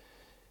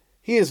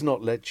 He has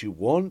not let you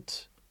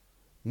want,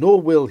 nor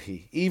will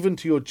he, even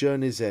to your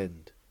journey's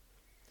end.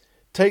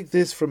 Take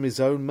this from his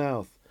own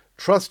mouth.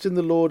 Trust in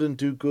the Lord and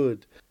do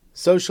good.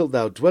 So shalt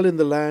thou dwell in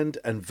the land,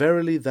 and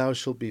verily thou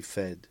shalt be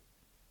fed.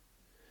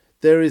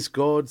 There is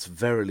God's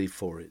verily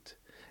for it,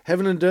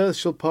 Heaven and earth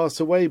shall pass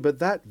away, but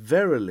that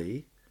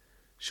verily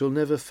shall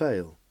never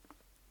fail.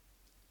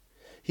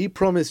 He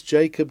promised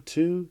Jacob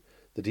too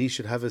that he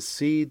should have a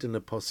seed and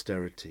a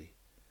posterity.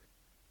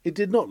 It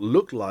did not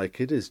look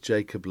like it as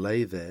Jacob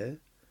lay there,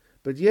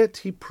 but yet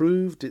he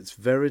proved its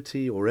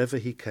verity or ever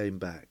he came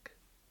back.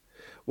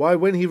 Why,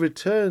 when he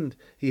returned,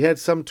 he had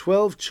some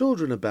 12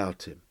 children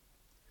about him.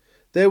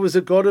 There was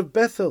a God of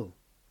Bethel.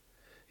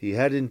 He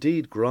had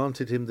indeed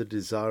granted him the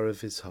desire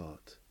of his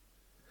heart.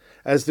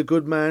 As the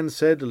good man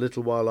said a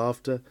little while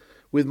after,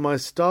 with my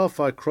staff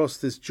I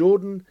crossed this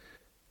Jordan,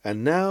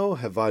 and now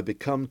have I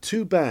become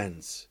 2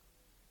 bands.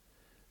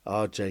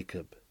 Ah,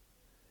 Jacob,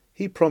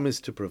 he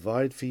promised to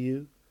provide for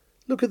you.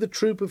 Look at the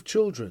troop of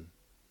children.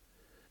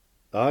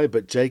 Ay,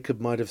 but Jacob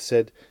might have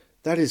said,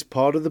 that is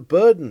part of the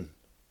burden.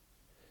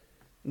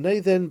 Nay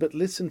then, but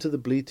listen to the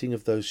bleating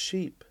of those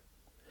sheep.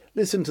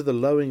 Listen to the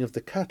lowing of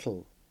the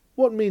cattle.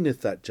 What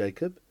meaneth that,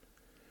 Jacob?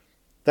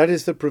 That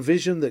is the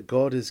provision that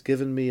God has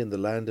given me in the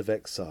land of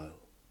exile.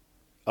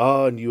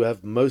 Ah, and you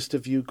have most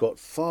of you got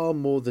far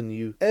more than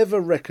you ever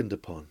reckoned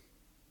upon.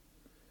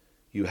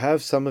 You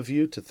have, some of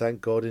you, to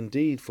thank God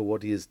indeed for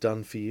what he has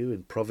done for you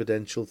in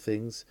providential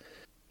things,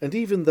 and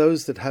even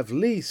those that have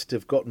least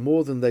have got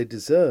more than they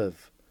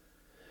deserve.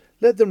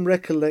 Let them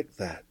recollect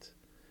that,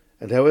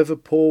 and however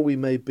poor we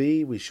may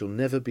be, we shall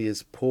never be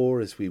as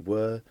poor as we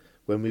were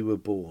when we were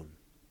born.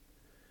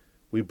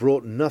 We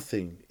brought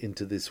nothing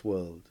into this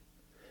world.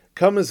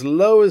 Come as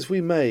low as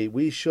we may,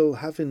 we shall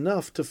have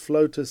enough to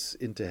float us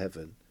into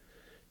heaven.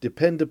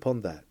 Depend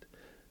upon that.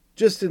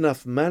 Just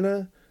enough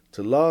manna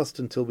to last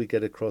until we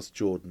get across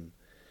Jordan,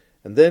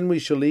 and then we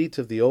shall eat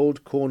of the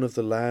old corn of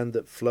the land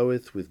that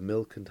floweth with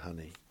milk and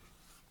honey.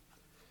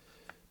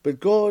 But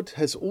God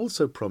has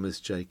also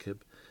promised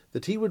Jacob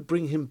that he would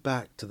bring him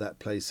back to that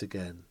place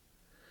again.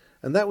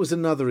 And that was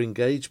another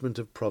engagement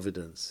of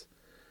providence,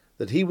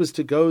 that he was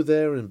to go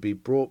there and be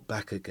brought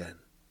back again.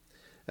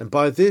 And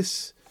by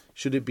this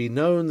should it be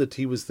known that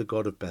he was the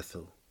God of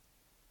Bethel.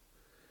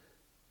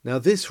 Now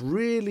this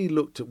really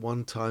looked at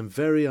one time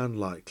very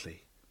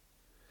unlikely.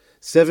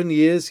 7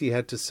 years he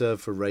had to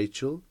serve for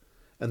Rachel,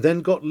 and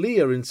then got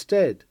Leah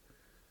instead.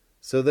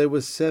 So there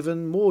were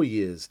 7 more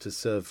years to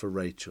serve for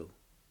Rachel.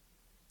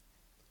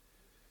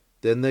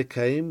 Then there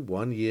came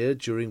 1 year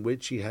during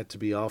which he had to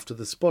be after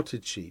the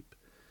spotted sheep,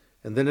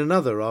 and then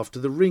another after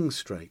the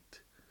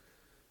ring-straked,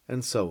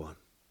 and so on.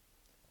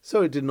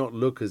 So it did not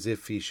look as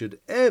if he should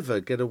ever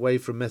get away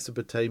from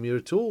Mesopotamia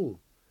at all.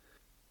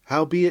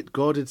 Howbeit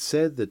God had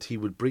said that he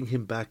would bring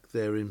him back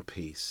there in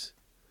peace.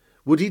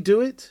 Would he do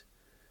it?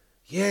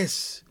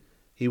 Yes,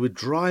 he would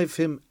drive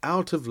him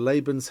out of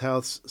Laban's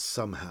house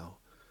somehow,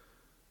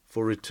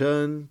 for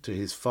return to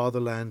his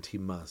fatherland he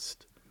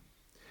must.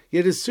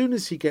 Yet as soon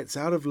as he gets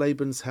out of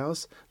Laban's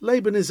house,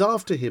 Laban is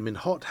after him in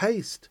hot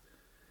haste.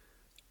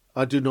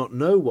 I do not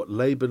know what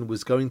Laban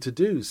was going to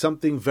do,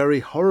 something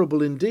very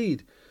horrible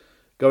indeed,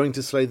 going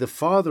to slay the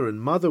father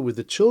and mother with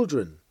the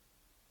children.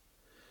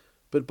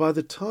 But by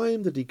the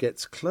time that he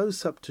gets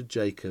close up to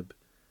Jacob,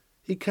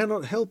 he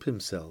cannot help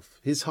himself.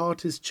 His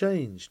heart is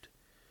changed.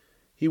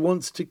 He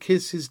wants to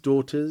kiss his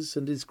daughters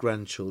and his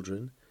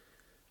grandchildren,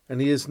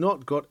 and he has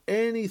not got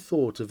any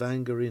thought of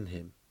anger in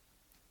him.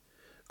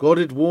 God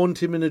had warned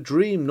him in a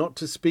dream not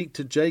to speak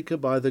to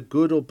Jacob either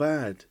good or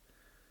bad.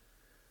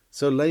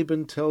 So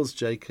Laban tells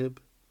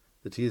Jacob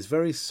that he is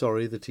very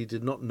sorry that he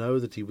did not know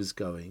that he was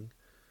going,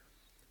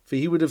 for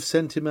he would have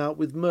sent him out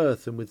with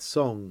mirth and with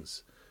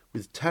songs,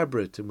 with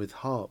tabret and with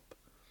harp,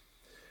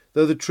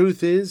 though the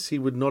truth is he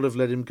would not have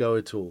let him go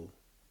at all.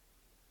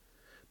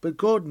 But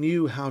God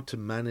knew how to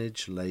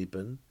manage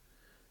Laban,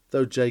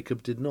 though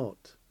Jacob did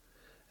not.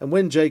 And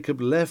when Jacob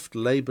left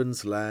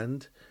Laban's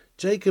land,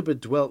 Jacob had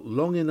dwelt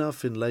long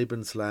enough in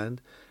Laban's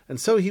land, and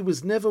so he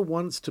was never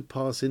once to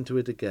pass into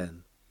it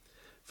again.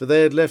 For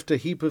they had left a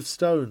heap of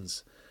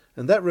stones,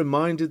 and that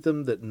reminded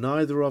them that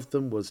neither of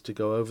them was to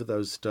go over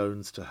those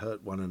stones to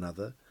hurt one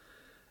another.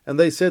 And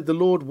they said, the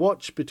Lord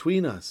watch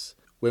between us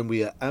when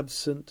we are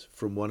absent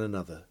from one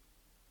another.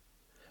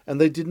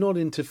 And they did not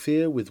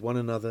interfere with one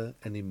another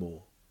any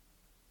more.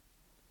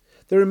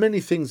 There are many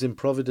things in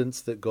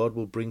providence that God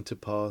will bring to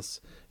pass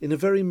in a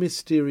very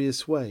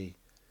mysterious way.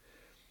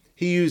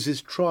 He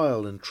uses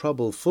trial and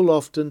trouble full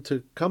often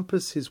to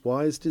compass his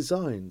wise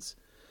designs.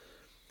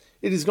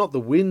 It is not the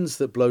winds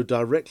that blow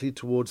directly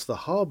towards the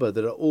harbour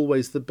that are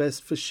always the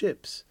best for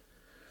ships.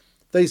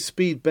 They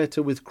speed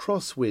better with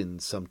cross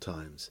winds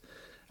sometimes,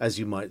 as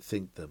you might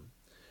think them.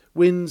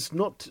 Winds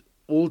not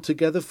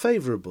altogether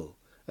favourable,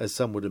 as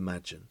some would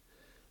imagine,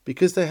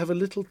 because they have a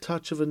little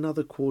touch of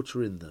another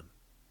quarter in them.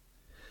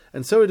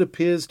 And so it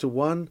appears to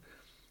one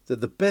that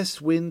the best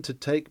wind to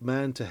take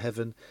man to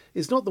heaven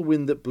is not the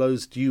wind that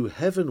blows due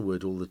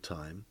heavenward all the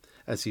time,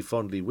 as he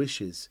fondly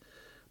wishes,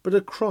 but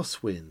a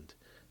cross wind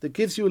that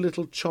gives you a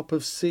little chop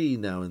of sea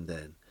now and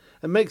then,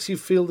 and makes you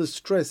feel the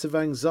stress of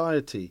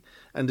anxiety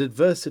and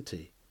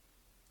adversity.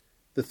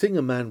 The thing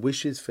a man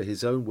wishes for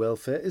his own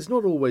welfare is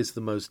not always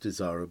the most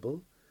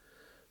desirable.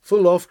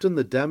 Full often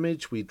the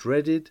damage we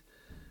dreaded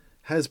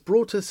has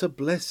brought us a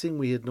blessing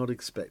we had not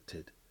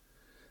expected.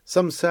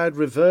 Some sad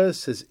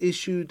reverse has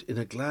issued in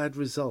a glad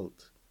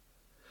result.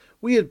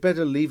 We had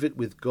better leave it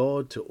with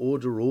God to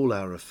order all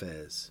our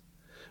affairs.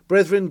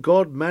 Brethren,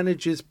 God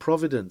manages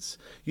providence.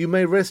 You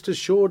may rest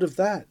assured of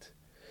that.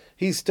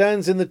 He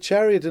stands in the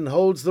chariot and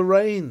holds the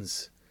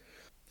reins.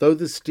 Though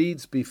the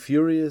steeds be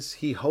furious,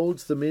 he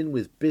holds them in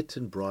with bit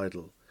and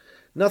bridle.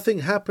 Nothing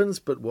happens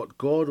but what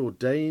God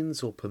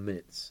ordains or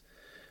permits.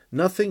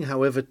 Nothing,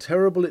 however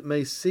terrible it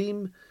may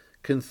seem,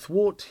 can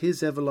thwart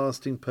his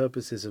everlasting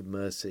purposes of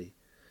mercy,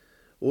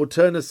 or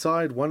turn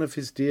aside one of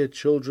his dear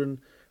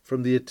children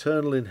from the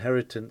eternal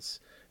inheritance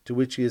to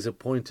which he has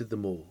appointed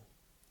them all.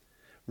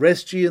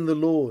 Rest ye in the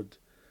Lord,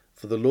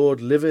 for the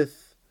Lord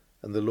liveth,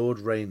 and the Lord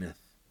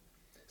reigneth.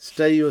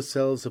 Stay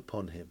yourselves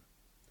upon him.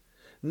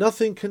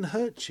 Nothing can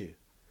hurt you.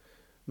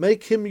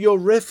 Make him your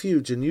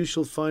refuge, and you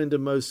shall find a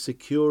most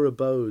secure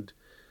abode,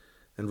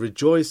 and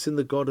rejoice in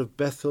the God of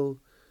Bethel,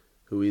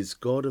 who is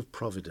God of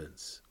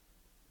providence.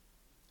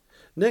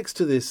 Next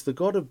to this, the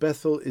God of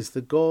Bethel is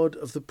the God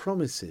of the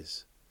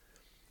promises.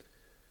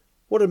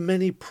 What a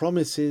many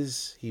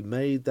promises he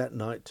made that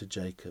night to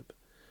Jacob,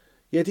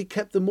 yet he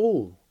kept them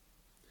all.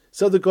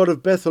 So the God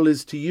of Bethel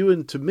is to you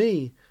and to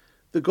me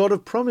the God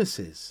of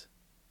promises.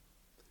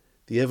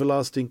 The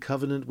everlasting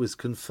covenant was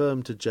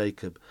confirmed to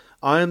Jacob.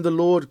 I am the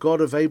Lord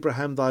God of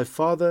Abraham thy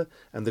father,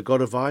 and the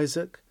God of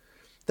Isaac.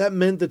 That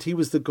meant that he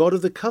was the God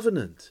of the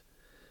covenant,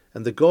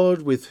 and the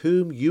God with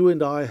whom you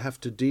and I have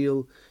to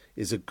deal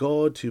is a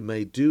God who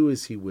may do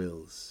as he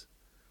wills.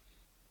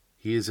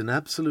 He is an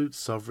absolute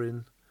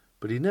sovereign,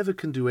 but he never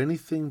can do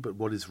anything but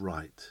what is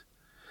right.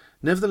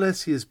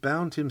 Nevertheless, he has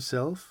bound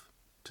himself,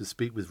 to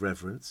speak with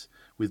reverence,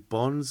 with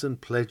bonds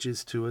and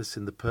pledges to us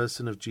in the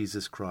person of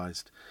Jesus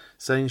Christ,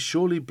 saying,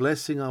 surely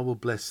blessing I will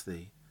bless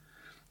thee.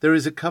 There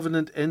is a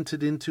covenant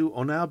entered into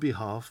on our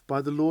behalf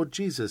by the Lord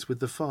Jesus with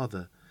the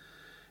Father.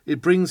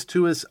 It brings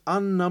to us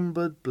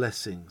unnumbered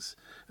blessings,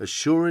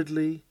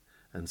 assuredly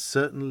and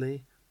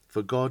certainly,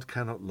 for God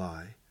cannot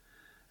lie.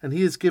 And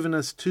he has given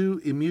us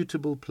two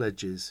immutable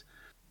pledges,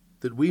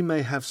 that we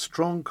may have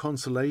strong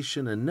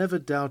consolation and never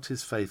doubt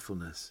his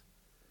faithfulness.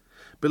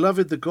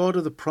 Beloved, the God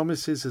of the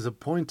promises has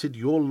appointed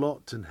your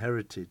lot and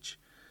heritage,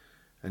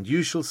 and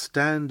you shall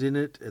stand in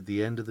it at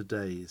the end of the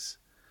days.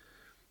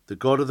 The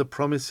God of the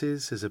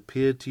promises has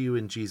appeared to you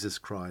in Jesus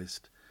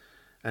Christ,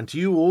 and to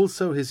you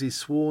also has he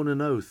sworn an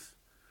oath.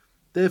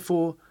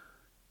 Therefore,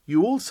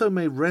 you also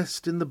may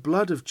rest in the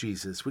blood of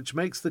Jesus, which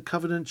makes the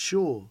covenant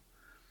sure.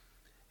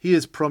 He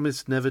has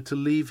promised never to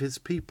leave his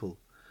people.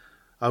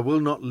 I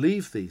will not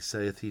leave thee,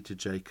 saith he to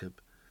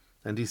Jacob,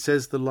 and he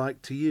says the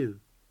like to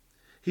you.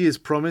 He has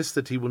promised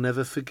that he will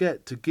never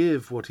forget to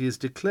give what he has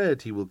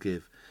declared he will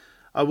give.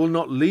 I will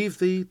not leave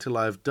thee till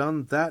I have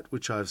done that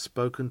which I have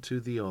spoken to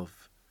thee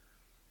of.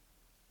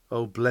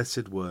 O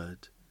blessed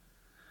word!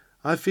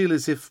 I feel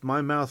as if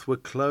my mouth were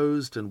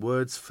closed and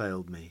words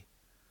failed me.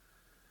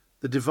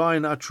 The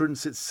divine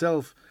utterance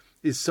itself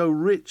is so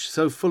rich,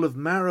 so full of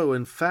marrow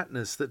and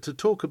fatness, that to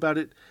talk about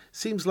it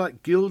seems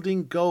like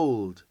gilding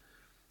gold,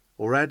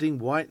 or adding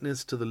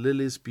whiteness to the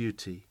lily's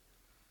beauty.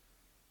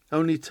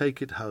 Only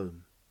take it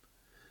home.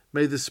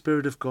 May the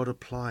Spirit of God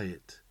apply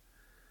it.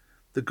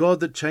 The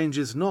God that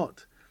changes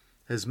not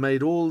has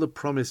made all the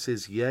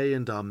promises yea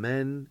and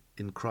amen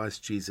in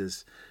Christ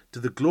Jesus, to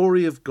the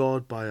glory of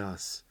God by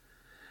us.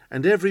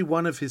 And every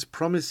one of his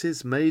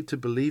promises made to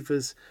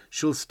believers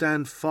shall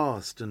stand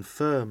fast and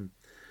firm.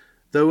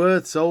 Though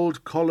earth's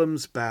old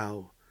columns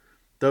bow,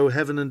 though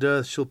heaven and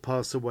earth shall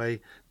pass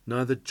away,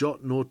 neither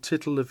jot nor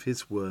tittle of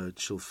his word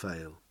shall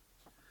fail.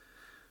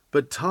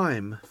 But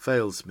time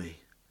fails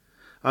me.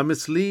 I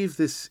must leave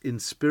this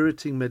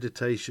inspiriting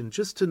meditation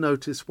just to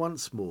notice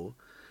once more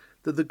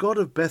that the God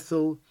of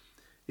Bethel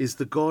is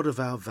the God of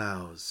our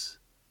vows.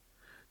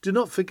 Do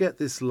not forget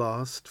this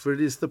last, for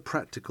it is the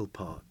practical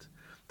part.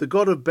 The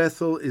God of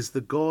Bethel is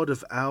the God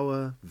of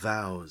our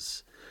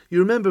vows. You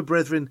remember,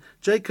 brethren,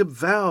 Jacob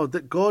vowed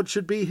that God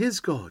should be his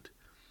God.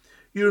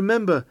 You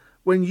remember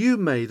when you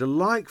made a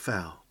like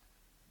vow.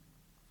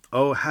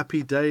 O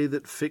happy day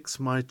that fixed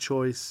my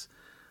choice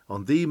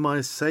on thee,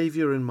 my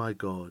Saviour and my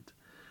God.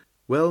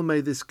 Well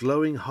may this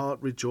glowing heart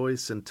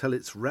rejoice and tell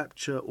its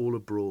rapture all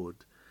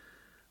abroad.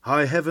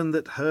 High heaven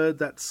that heard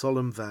that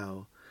solemn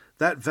vow,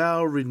 that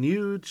vow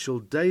renewed shall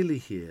daily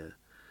hear,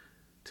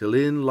 till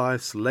in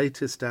life's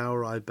latest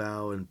hour I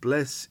bow and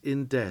bless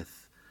in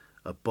death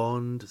a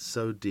bond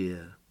so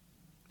dear.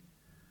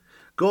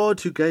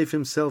 God, who gave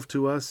himself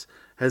to us,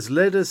 has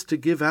led us to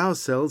give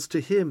ourselves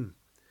to him.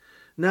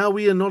 Now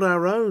we are not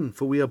our own,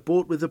 for we are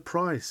bought with a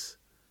price.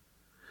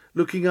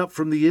 Looking up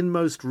from the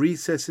inmost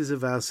recesses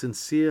of our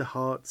sincere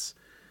hearts,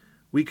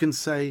 we can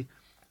say,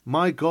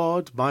 My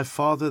God, my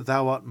Father,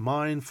 thou art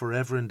mine for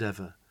ever and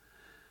ever.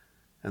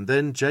 And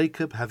then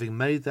Jacob, having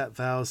made that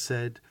vow,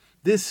 said,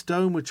 This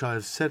stone which I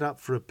have set up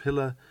for a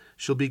pillar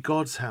shall be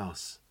God's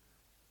house.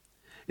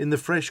 In the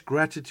fresh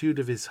gratitude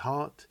of his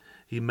heart,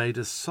 he made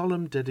a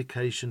solemn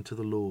dedication to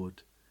the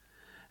Lord.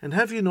 And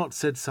have you not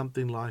said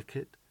something like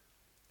it?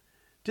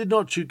 Did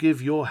not you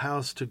give your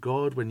house to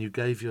God when you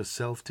gave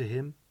yourself to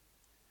him?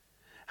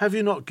 Have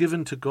you not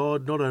given to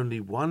God not only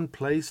one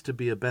place to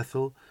be a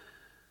Bethel,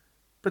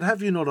 but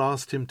have you not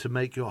asked him to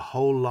make your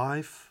whole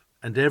life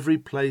and every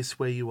place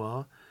where you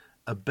are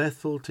a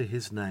Bethel to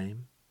his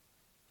name?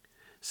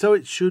 So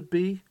it should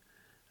be,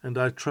 and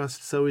I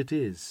trust so it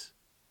is.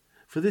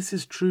 For this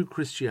is true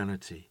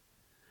Christianity,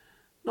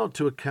 not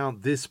to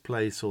account this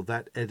place or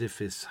that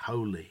edifice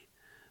holy,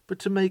 but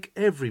to make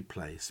every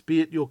place,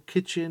 be it your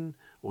kitchen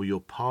or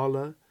your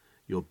parlour,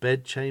 your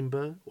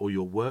bedchamber or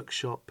your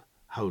workshop,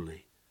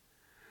 holy.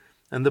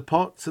 And the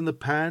pots and the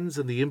pans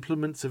and the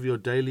implements of your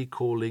daily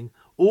calling,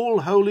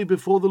 all holy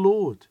before the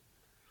Lord.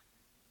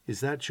 Is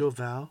that your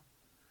vow?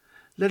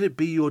 Let it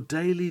be your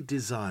daily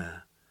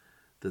desire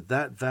that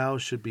that vow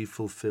should be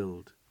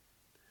fulfilled.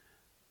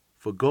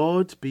 For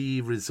God be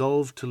ye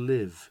resolved to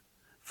live,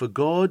 for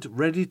God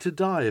ready to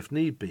die if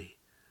need be,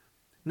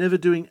 never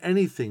doing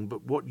anything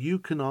but what you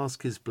can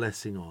ask his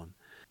blessing on,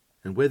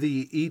 and whether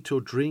ye eat or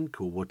drink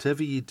or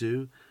whatever ye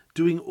do,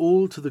 doing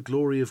all to the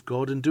glory of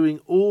God, and doing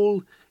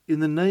all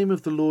in the name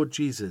of the Lord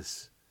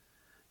Jesus.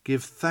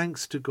 Give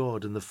thanks to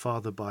God and the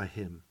Father by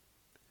him.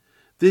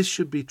 This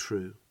should be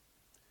true.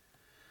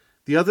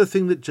 The other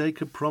thing that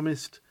Jacob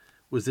promised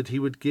was that he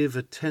would give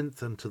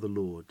 1/10 unto the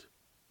Lord.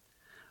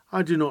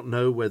 I do not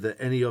know whether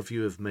any of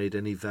you have made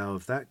any vow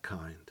of that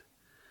kind.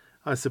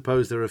 I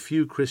suppose there are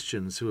few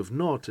Christians who have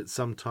not, at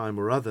some time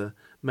or other,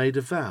 made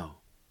a vow.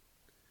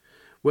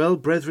 Well,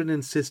 brethren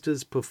and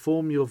sisters,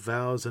 perform your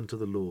vows unto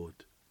the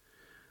Lord.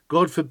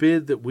 God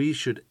forbid that we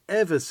should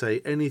ever say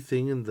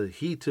anything in the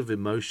heat of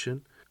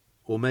emotion,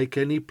 or make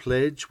any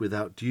pledge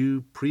without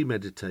due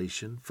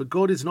premeditation, for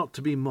God is not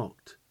to be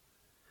mocked.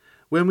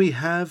 When we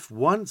have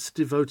once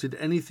devoted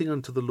anything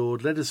unto the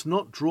Lord, let us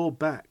not draw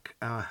back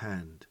our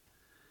hand.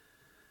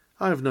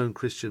 I have known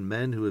Christian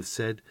men who have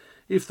said,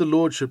 if the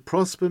Lord should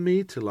prosper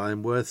me till I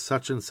am worth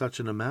such and such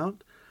an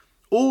amount,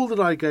 all that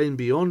I gain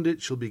beyond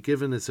it shall be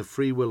given as a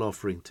free will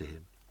offering to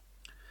him.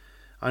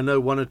 I know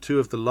one or two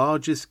of the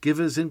largest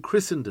givers in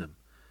Christendom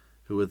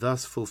who are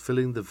thus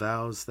fulfilling the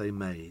vows they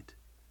made.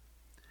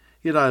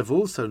 Yet I have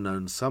also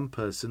known some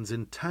persons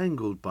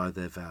entangled by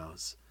their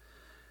vows.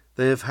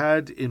 They have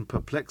had in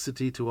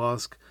perplexity to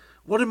ask,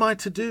 what am I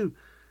to do?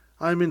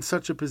 I am in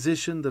such a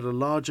position that a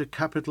larger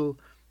capital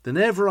than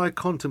ever I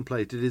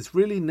contemplated is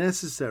really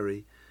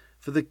necessary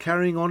for the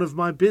carrying on of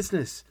my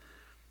business.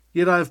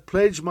 Yet I have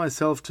pledged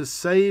myself to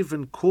save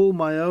and call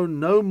my own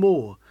no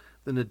more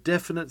than a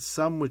definite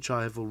sum which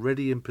I have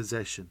already in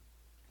possession.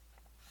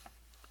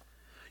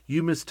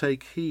 You must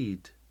take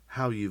heed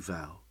how you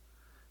vow,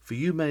 for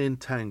you may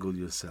entangle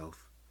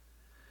yourself.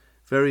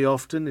 Very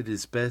often it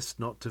is best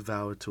not to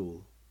vow at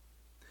all.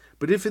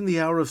 But if in the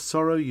hour of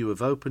sorrow you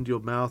have opened your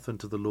mouth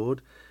unto the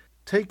Lord,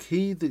 take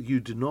heed that you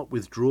do not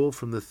withdraw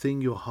from the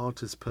thing your heart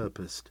has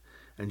purposed,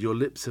 and your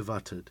lips have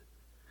uttered.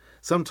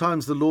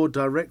 Sometimes the Lord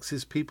directs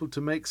his people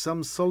to make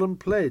some solemn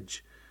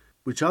pledge,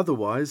 which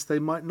otherwise they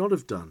might not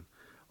have done,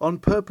 on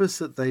purpose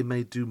that they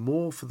may do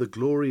more for the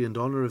glory and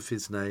honour of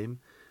his name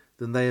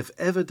than they have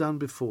ever done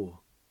before.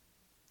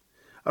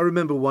 I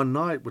remember one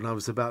night when I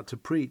was about to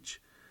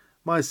preach,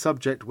 my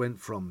subject went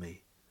from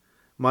me.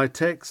 My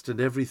text and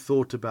every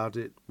thought about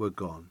it were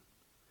gone.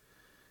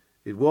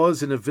 It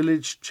was in a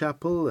village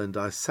chapel, and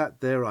I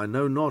sat there I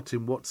know not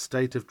in what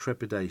state of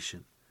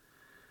trepidation.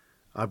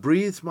 I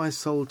breathed my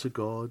soul to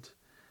God,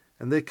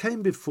 and there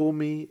came before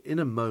me in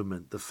a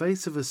moment the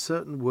face of a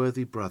certain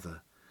worthy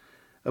brother,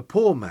 a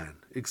poor man,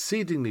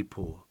 exceedingly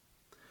poor,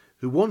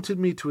 who wanted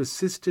me to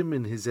assist him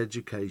in his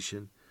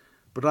education,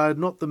 but I had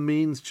not the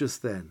means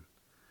just then.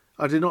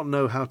 I did not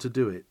know how to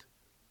do it.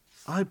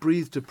 I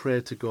breathed a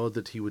prayer to God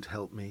that he would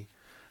help me,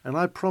 and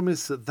I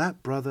promised that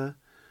that brother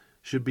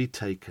should be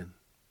taken.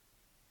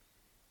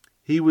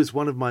 He was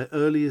one of my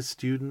earliest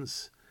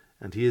students,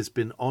 and he has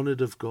been honoured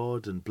of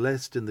God and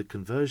blessed in the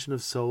conversion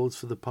of souls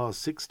for the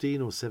past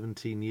 16 or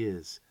 17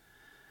 years.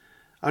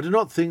 I do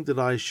not think that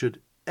I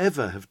should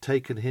ever have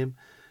taken him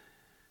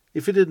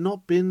if it had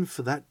not been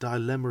for that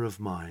dilemma of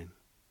mine.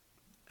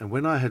 And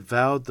when I had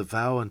vowed the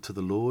vow unto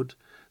the Lord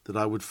that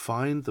I would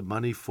find the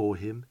money for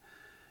him,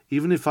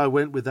 even if I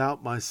went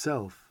without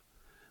myself,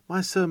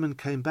 my sermon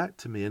came back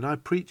to me, and I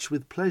preached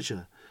with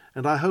pleasure,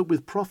 and I hope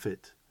with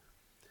profit.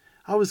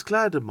 I was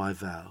glad of my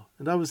vow,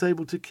 and I was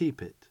able to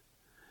keep it.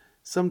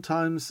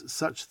 Sometimes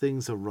such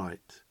things are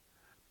right.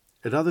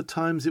 At other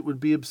times it would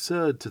be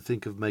absurd to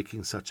think of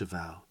making such a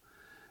vow.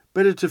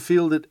 Better to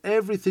feel that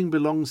everything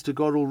belongs to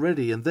God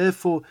already, and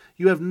therefore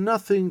you have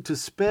nothing to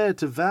spare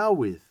to vow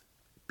with,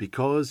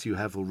 because you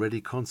have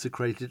already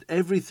consecrated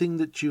everything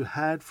that you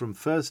had from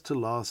first to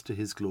last to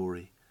his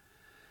glory.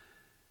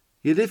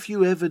 Yet if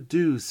you ever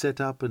do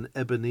set up an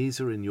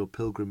Ebenezer in your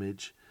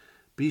pilgrimage,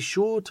 be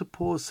sure to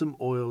pour some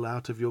oil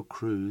out of your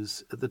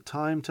cruse at the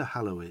time to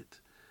hallow it,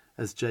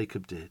 as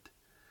Jacob did.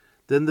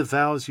 Then the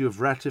vows you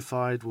have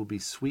ratified will be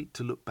sweet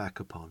to look back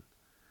upon.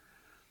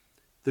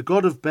 The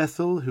God of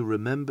Bethel, who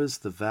remembers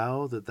the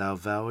vow that thou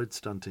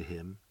vowedst unto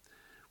him,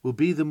 will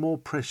be the more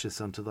precious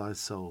unto thy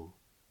soul.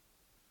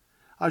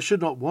 I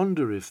should not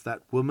wonder if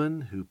that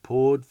woman who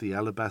poured the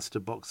alabaster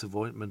box of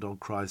ointment on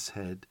Christ's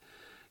head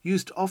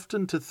used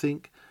often to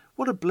think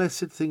what a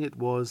blessed thing it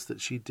was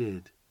that she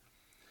did.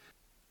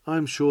 I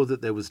am sure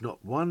that there was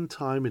not one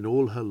time in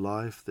all her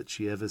life that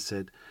she ever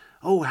said,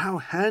 "Oh, how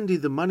handy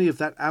the money of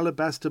that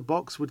alabaster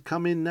box would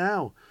come in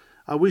now.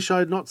 I wish I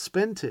had not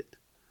spent it."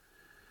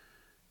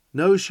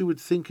 No, she would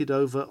think it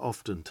over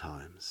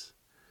oftentimes.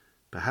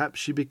 Perhaps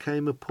she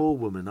became a poor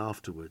woman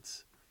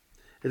afterwards.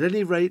 At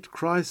any rate,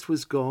 Christ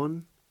was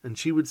gone, and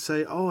she would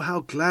say, "Oh, how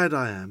glad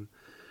I am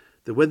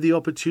that when the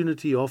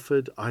opportunity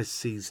offered, I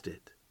seized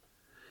it."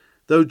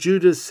 Though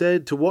Judas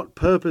said, "To what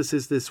purpose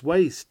is this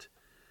waste?"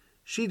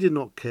 she did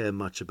not care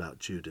much about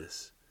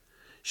Judas.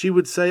 She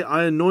would say,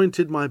 "I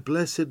anointed my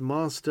blessed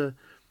Master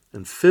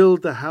and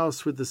filled the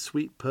house with the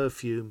sweet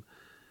perfume,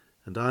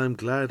 and I am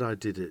glad I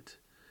did it,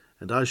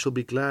 and I shall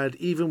be glad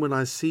even when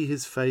I see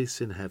his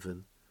face in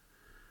heaven."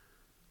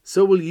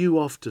 So will you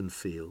often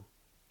feel.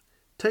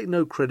 Take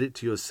no credit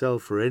to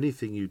yourself for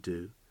anything you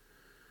do.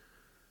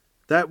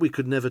 That we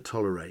could never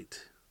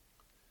tolerate.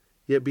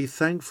 Yet be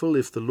thankful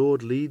if the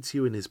Lord leads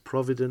you in his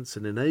providence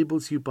and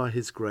enables you by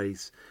his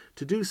grace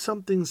to do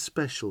something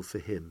special for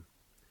him.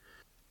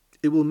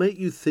 It will make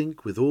you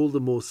think with all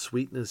the more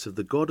sweetness of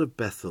the God of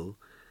Bethel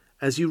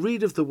as you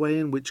read of the way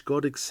in which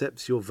God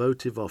accepts your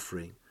votive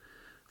offering.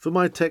 For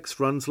my text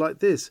runs like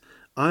this: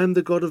 "I am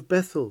the God of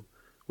Bethel,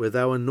 where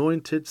thou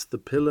anointedst the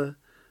pillar,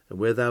 and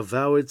where thou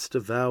vowedst a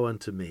vow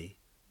unto me."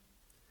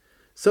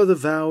 So the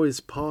vow is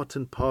part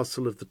and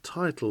parcel of the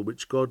title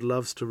which God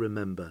loves to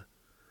remember,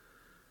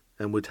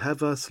 and would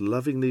have us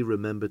lovingly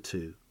remember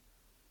too.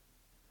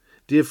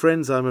 Dear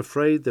friends, I am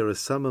afraid there are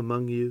some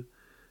among you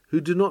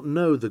who do not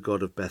know the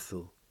God of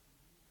Bethel.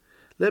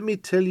 Let me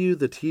tell you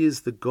that he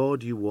is the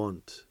God you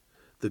want,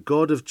 the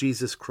God of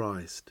Jesus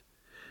Christ.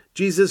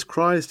 Jesus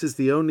Christ is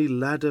the only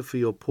ladder for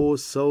your poor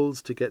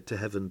souls to get to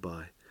heaven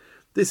by.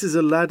 This is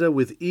a ladder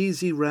with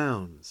easy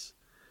rounds.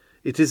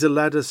 It is a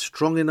ladder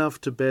strong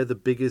enough to bear the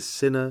biggest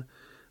sinner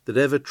that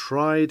ever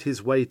tried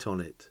his weight on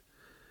it.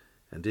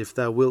 And if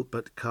thou wilt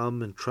but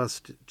come and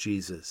trust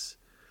Jesus,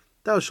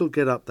 thou shalt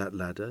get up that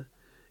ladder,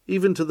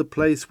 even to the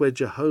place where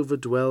Jehovah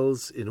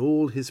dwells in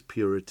all his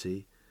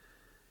purity,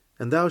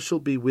 and thou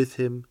shalt be with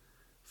him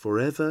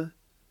forever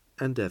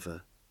and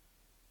ever.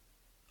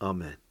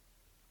 Amen.